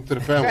 Welcome to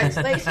the family.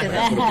 Congratulations.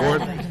 Welcome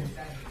to the board.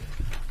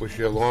 Wish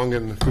you a long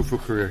and fruitful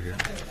career here.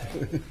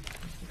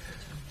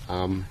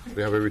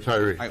 We have a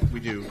retiree. We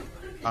do.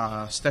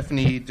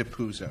 Stephanie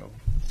DePuzzo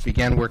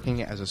began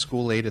working as a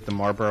school aide at the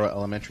Marlboro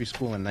Elementary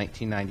School in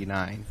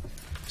 1999.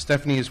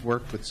 Stephanie has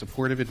worked with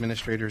supportive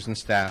administrators and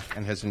staff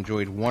and has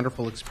enjoyed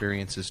wonderful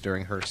experiences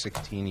during her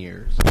 16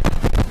 years.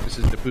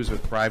 Mrs. DePuzzo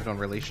thrived on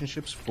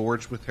relationships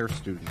forged with her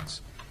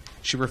students.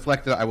 She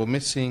reflected, "I will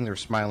miss seeing their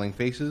smiling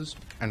faces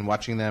and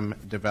watching them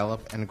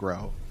develop and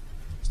grow."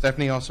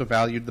 Stephanie also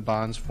valued the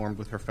bonds formed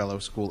with her fellow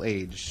school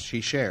aides.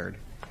 She shared,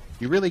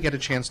 "You really get a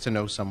chance to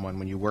know someone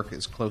when you work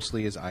as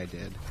closely as I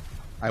did.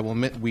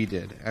 We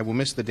did. I will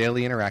miss the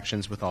daily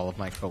interactions with all of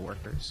my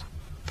coworkers."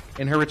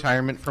 In her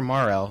retirement from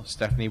Marl,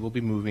 Stephanie will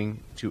be moving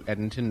to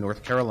Edenton,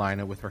 North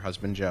Carolina with her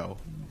husband, Joe.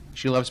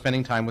 She loves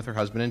spending time with her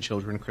husband and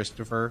children,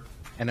 Christopher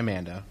and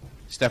Amanda.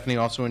 Stephanie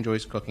also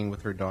enjoys cooking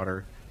with her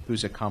daughter,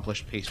 who's an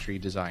accomplished pastry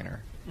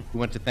designer. We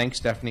want to thank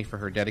Stephanie for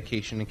her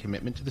dedication and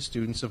commitment to the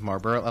students of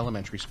Marlboro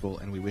Elementary School,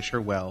 and we wish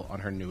her well on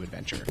her new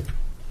adventure.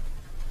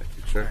 Thank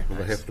you, sir. On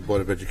behalf of the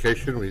Board of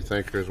Education, we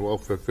thank her as well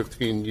for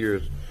 15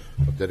 years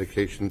of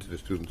dedication to the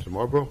students of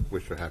Marlboro.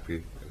 Wish her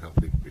happy and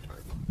healthy retirement.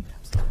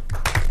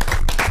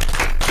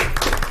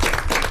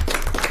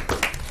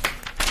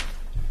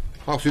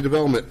 Policy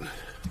development.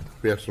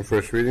 We have some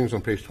first readings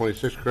on page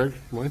 26. Craig,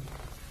 mind?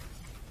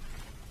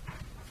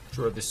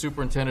 Sure. The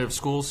superintendent of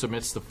schools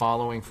submits the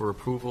following for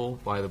approval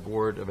by the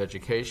Board of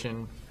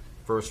Education.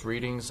 First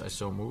readings, I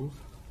so move.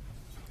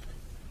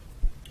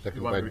 Seconded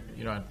You, by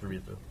you don't have to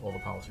read all the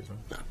policies,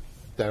 right?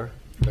 Dara.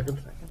 Second.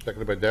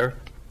 Seconded by Dara.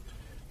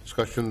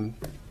 Discussion.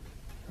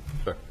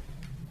 Sir.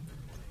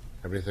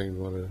 Have anything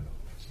you want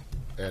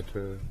to add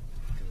to?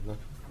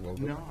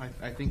 No,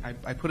 I think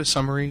I put a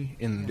summary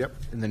in Yep.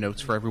 in the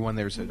notes for everyone.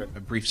 There's a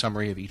brief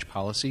summary of each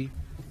policy,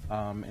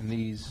 and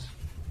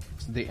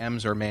the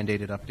M's are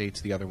mandated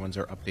updates. The other ones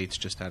are updates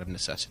just out of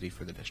necessity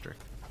for the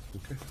district.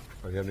 Okay.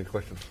 Do you have any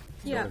questions?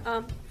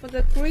 Yeah, for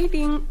the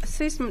grading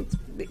system,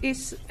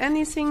 is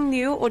anything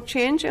new or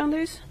change on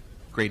this?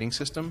 Grading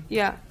system?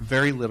 Yeah.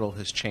 Very little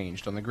has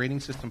changed. On the grading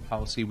system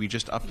policy, we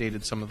just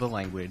updated some of the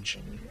language.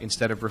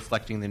 Instead of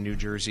reflecting the New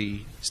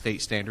Jersey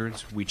state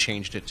standards, we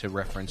changed it to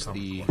reference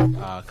the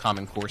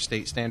Common Core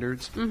state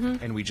standards,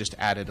 and we just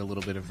added a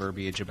little bit of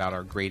verbiage about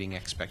our grading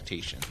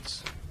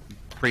expectations.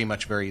 Pretty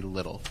much very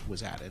little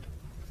was added.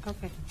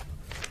 Okay.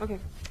 Okay.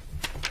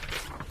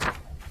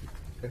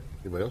 Okay.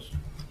 Anybody else?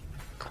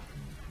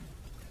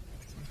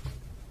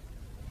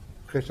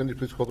 Okay, Cindy,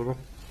 please call the roll.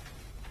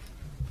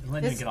 You're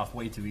letting me This- get off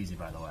way too easy,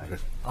 by the way.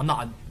 I'm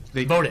not.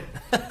 They- Vote it.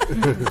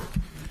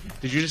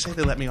 Did you just say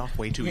they let me off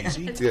way too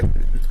easy? Yeah.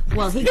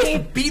 Well, he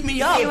gave. Beat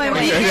me up.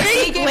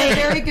 Wait. He gave a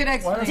very good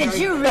explanation. Did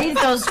you read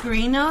those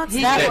screen notes?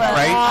 He That did, was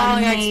right? Long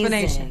amazing.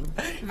 explanation.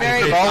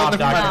 Very Great job,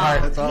 Dr.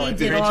 Hart. That's all I He did.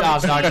 did Great all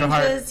job, the Dr.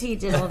 Hart. changes. He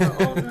did all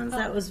the old ones.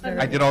 That was very.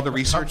 I did all the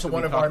research that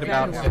we talked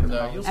about.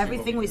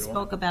 Everything we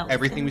spoke about. was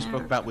Everything in we there.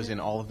 spoke about was in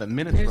all of the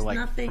minutes. There's Were like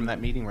nothing- from that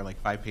meeting were like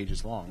 5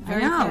 pages long. I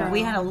know.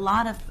 We had a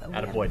lot of.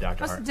 Attaboy, Dr. Must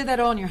Hart. have did that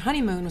all on your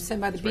honeymoon, was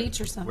sitting by the beach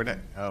or We're something. not.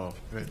 Oh,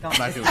 I'm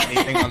not doing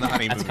anything on the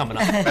honeymoon. That's coming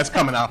up. That's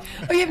coming up.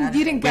 Oh, you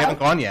didn't We go? haven't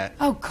gone yet.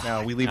 Oh, God.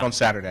 No, we leave on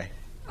Saturday.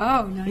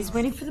 Oh, nice. He's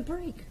waiting for the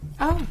break.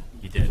 Oh,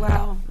 You did.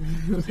 wow.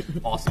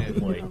 Awesome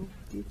employee.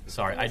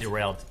 Sorry, I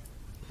derailed.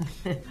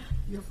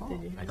 Your fault.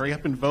 Hurry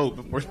up and vote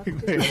before.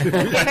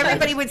 If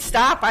everybody would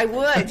stop, I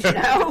would, you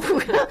know?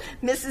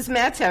 Mrs.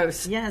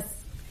 Matos.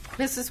 Yes.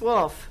 Mrs.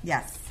 Wolf.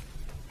 Yes.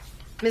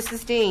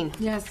 Mrs. Dean.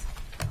 Yes.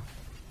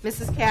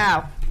 Mrs.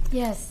 Cow.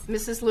 Yes.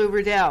 Mrs. Lou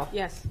Riddell.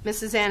 Yes.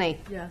 Mrs. Ennie.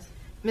 Yes.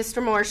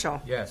 Mr.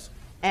 Marshall. Yes.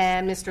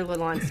 And Mr.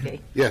 Lelonsky.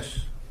 Yes,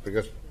 I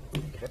guess.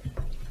 Okay.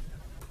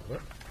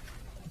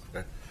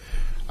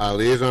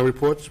 Liaison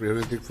reports, we have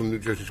anything from New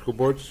Jersey school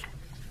boards?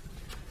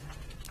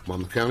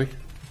 Monmouth County?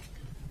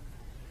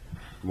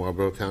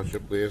 Marlborough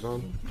Township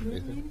liaison?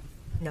 Anything?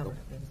 No.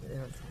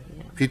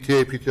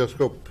 PTA, PTO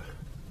scope?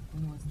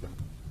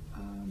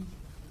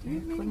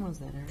 When was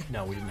that, Eric?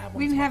 No, we didn't have one.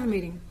 We didn't have a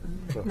meeting.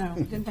 No,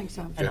 didn't think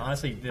so. And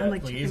honestly, the I'm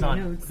like checking my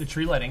liaison, notes. the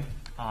tree lighting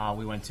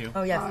we went to,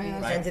 Oh, yes, Oh, we yeah.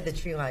 attended the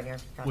tree lighting.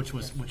 which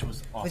was It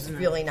was awesome.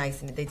 really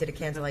nice, and they did a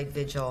candlelight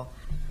vigil,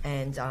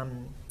 and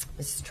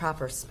Mrs.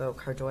 Tropper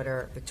spoke. Her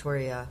daughter,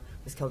 Victoria,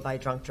 was killed by a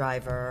drunk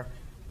driver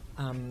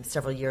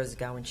several years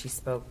ago, and she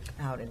spoke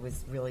out. It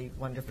was really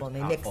wonderful, and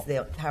they mixed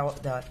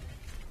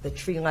the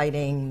tree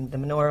lighting, the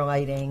menorah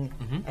lighting,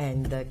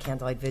 and the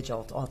candlelight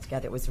vigil all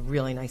together. It was a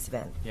really nice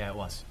event. Yeah, it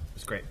was. It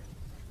was great.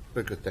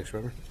 Very good, thanks,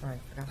 Robert. Sorry,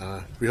 I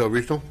forgot. Rio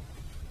Regional?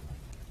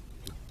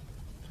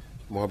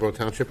 Marlborough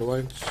Township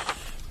Alliance?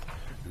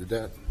 We did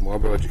that.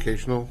 Marlborough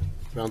Educational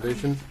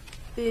Foundation?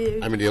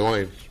 I mean, the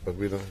Alliance, but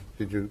we don't,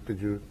 did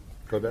you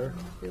go there?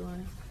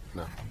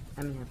 No.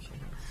 I'm not sure.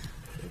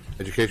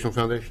 Educational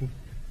Foundation?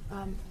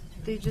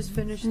 They just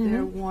finished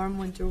their Warm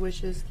Winter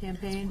Wishes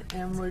campaign,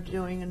 and we're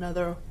doing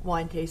another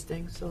wine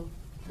tasting, so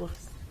look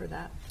for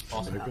that.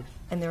 Awesome.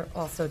 And there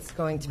also, it's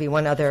going to be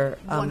one other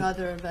One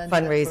other event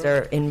that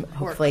fundraiser in we're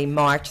hopefully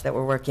March that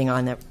we're working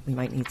on, that we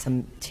might need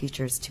some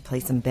teachers to play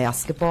some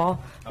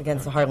basketball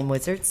against the Harlem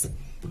Wizards.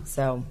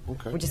 So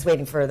Okay. we're just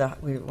waiting for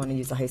we want to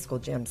use the high school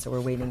gym, so we're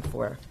waiting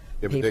for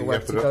You have a date paperwork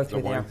yet to for go the through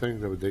wine there. thing? Do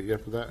you have a date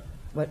yet for that?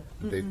 What?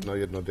 Date, no,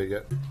 no date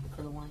yet?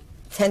 For the wine.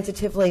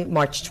 Tentatively,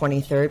 March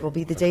 23rd will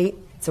be the date.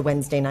 It's a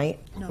Wednesday night.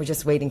 We're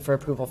just waiting for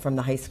approval from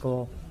the high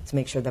school to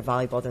make sure the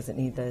volleyball doesn't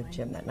need the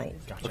gym that night.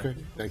 Gotcha. Okay,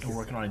 thank We're you.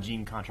 working on a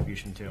gene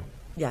contribution too.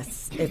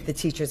 Yes, if the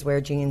teachers wear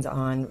jeans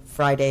on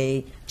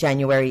Friday,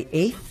 January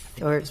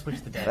 8th, or...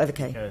 Switch the day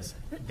Okay. because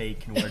they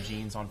can wear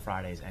jeans on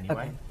Fridays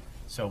anyway. Okay.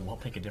 So we'll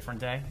pick a different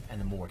day and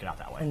then we'll work it out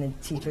that way. And the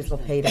teachers will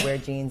pay to wear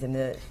jeans, and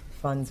the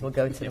funds will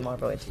go to the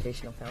Marlborough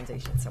Educational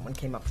Foundation. Someone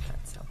came up with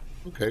that, so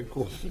Okay,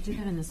 cool. We do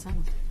that in the South.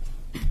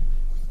 Do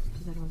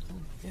that all the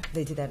time.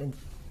 they do that in,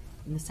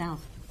 In the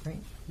South. right?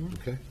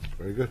 Okay,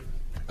 very good.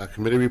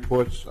 Committee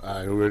reports,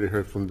 I already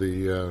heard from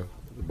the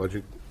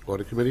Budget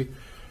Audit Committee.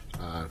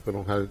 If we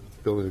don't have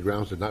Building and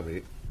Grounds did not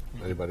meet.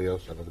 Anybody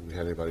else? I don't think we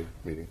had anybody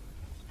meeting.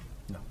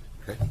 No.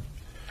 Okay.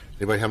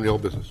 Anybody have any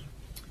old business?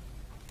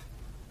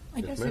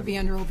 I guess ma'am. it'd be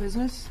under old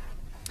business.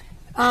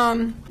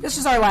 This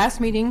is our last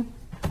meeting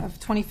of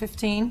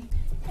 2015,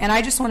 and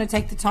I just want to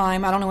take the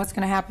time, I don't know what's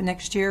going to happen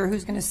next year,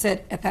 who's going to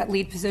sit at that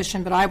lead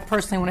position, but I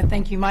personally want to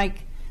thank you,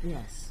 Mike,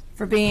 Yes.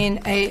 for being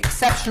an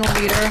exceptional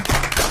leader,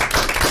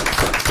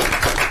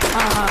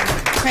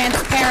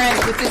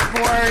 transparent with this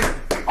board,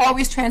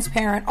 always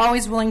transparent,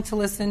 always willing to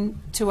listen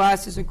to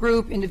us as a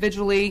group,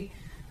 individually,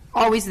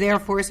 always there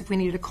for us if we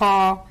needed a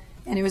call,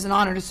 and it was an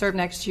honor to serve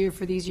next year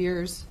for these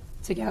years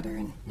together.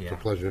 And It's a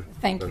pleasure.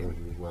 Thank Pleasure you.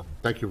 with as well.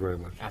 Thank you very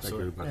much.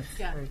 Absolutely. Thank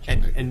you very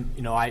much. And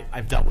you know,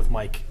 I've dealt with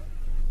Mike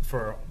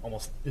for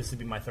almost, this would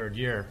be my third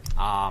year.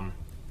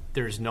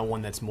 There's no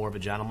one that's more of a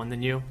gentleman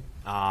than you.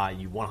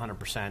 You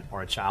 100%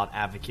 are a child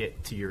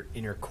advocate to your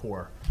inner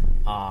core.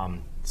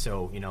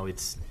 So, you know,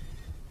 this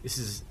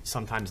is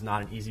sometimes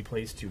not an easy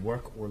place to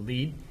work or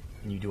lead,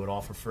 and you do it all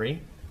for free,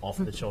 all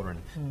for the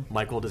children.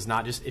 Michael does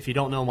not just, if you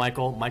don't know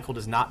Michael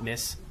does not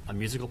miss a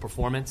musical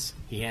performance.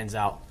 He hands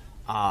out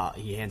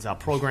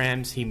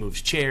programs, he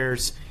moves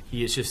chairs,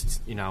 he is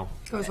just, you know,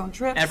 goes on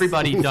trips.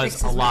 everybody does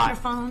Fixes a lot.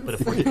 microphones.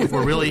 But if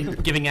we're really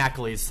giving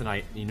accolades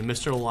tonight, you know,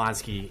 Mr.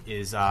 Lelonsky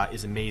is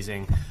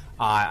amazing.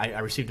 I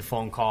received a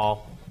phone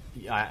call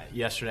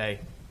yesterday.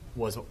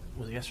 Was it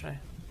yesterday?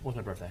 What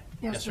was my birthday?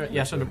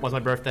 Yesterday was my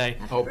birthday.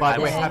 Oh, by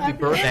the way, happy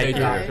birthday, Thank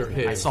you. Dr.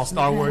 Hayes. I saw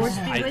Star Wars. Force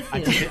be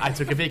with you. I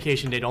took a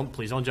vacation day.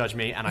 Please don't judge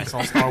me. And I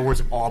saw Star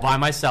Wars all by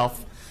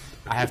myself.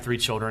 I have 3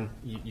 children.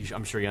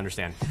 I'm sure you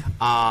understand.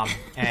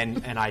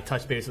 And I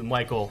touched base with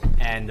Michael,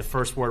 and the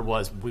first word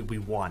was we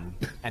won,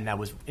 and that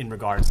was in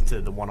regards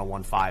to the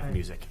 101.5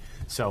 music.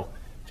 So,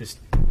 just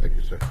Thank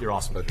you, sir. you're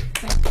awesome. Pleasure.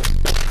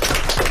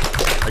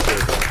 Thank you,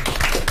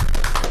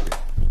 everybody.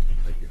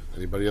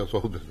 Anybody else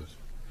old business?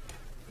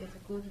 It's a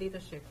good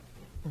leadership.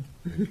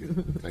 Thank you.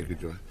 Thank you,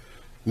 Joy.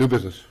 New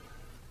business?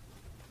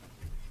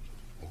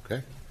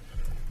 Okay.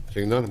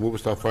 Seeing none, move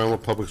us to our final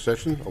public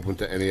session, open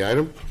to any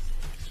item.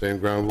 Same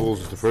ground rules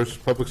as the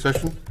first public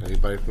session.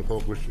 Anybody from the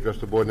public wish to address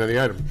the board on any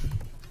item?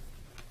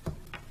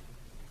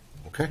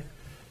 Okay.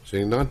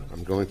 Seeing none,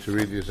 I'm going to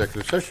read the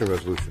executive session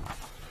resolution.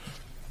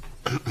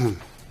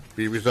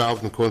 Be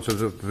resolved in accordance with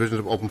the provisions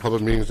of Open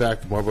Public Meetings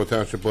Act, the Marlborough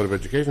Township Board of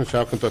Education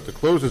shall conduct a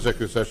closed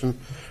executive session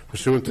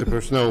pursuant to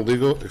personnel and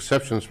legal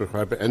exceptions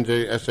required by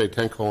NJSA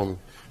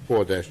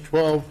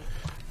 10:4-12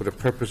 for the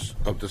purpose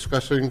of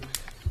discussing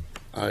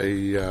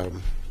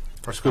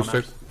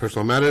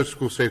personal matters,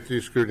 school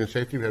safety, security, and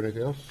safety. Do you have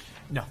anything else?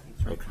 No.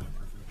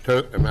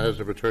 Matters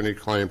of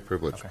attorney-client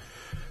privilege. Okay.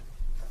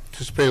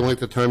 Anticipated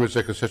length of time of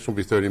executive session will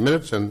be 30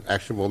 minutes, and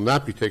action will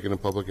not be taken in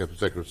public after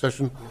executive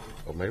session.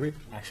 Or maybe?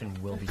 Action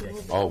will be taken.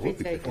 Oh, will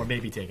be taken. Or may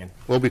be taken.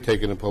 Will be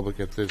taken in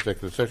public after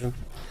executive session.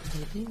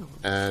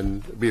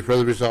 And be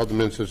further resolved, the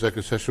minutes of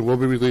executive session will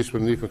be released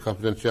when leave and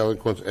confidentiality in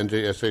accordance with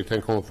NJSA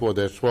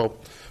 10:4-12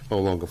 no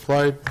longer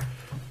apply.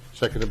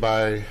 Seconded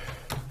by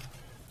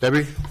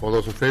Debbie. All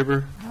those in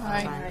favor?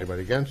 Aye.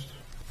 Anybody against?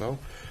 No?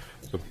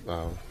 So,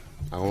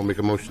 I will make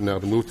a motion now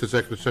to move to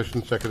executive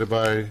session, seconded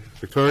by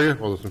Victoria.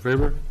 All those in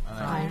favor?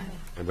 Aye.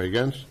 Anybody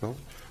against? No?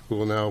 We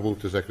will now move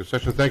to executive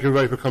session. Thank you,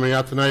 everybody, for coming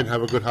out tonight, and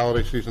have a good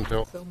holiday season.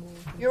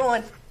 You're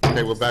on.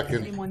 Okay, we're back in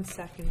 21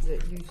 seconds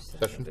that you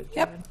session.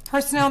 Yep.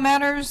 Personnel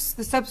matters.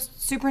 The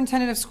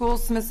superintendent of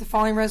schools submits the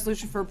following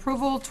resolution for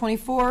approval.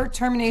 24,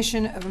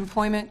 termination of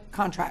employment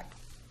contract.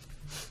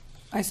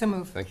 I so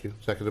move. Thank you.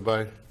 Seconded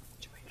by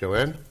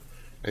Joanne.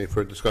 Any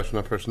further discussion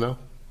on personnel?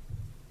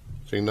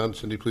 Seeing none,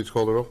 Cindy, please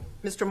call the roll.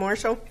 Mr.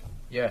 Marshall?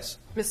 Yes.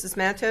 Mrs.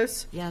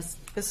 Matos? Yes.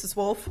 Mrs.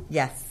 Wolf?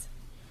 Yes.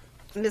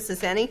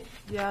 Mrs. Ennie?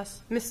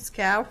 Yes. Mrs.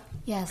 Cow?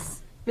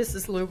 Yes.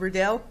 Mrs.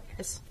 Luberdale?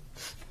 Yes.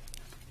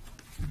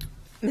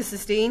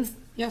 Mrs. Dean?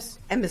 Yes.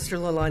 And Mr.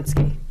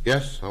 Lalunsky?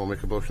 Yes, I will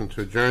make a motion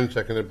to adjourn,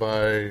 seconded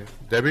by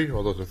Debbie.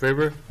 All those in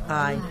favor?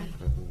 Aye.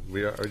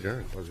 We are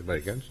adjourned. Was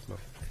anybody against? No.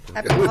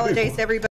 Happy holidays, everybody.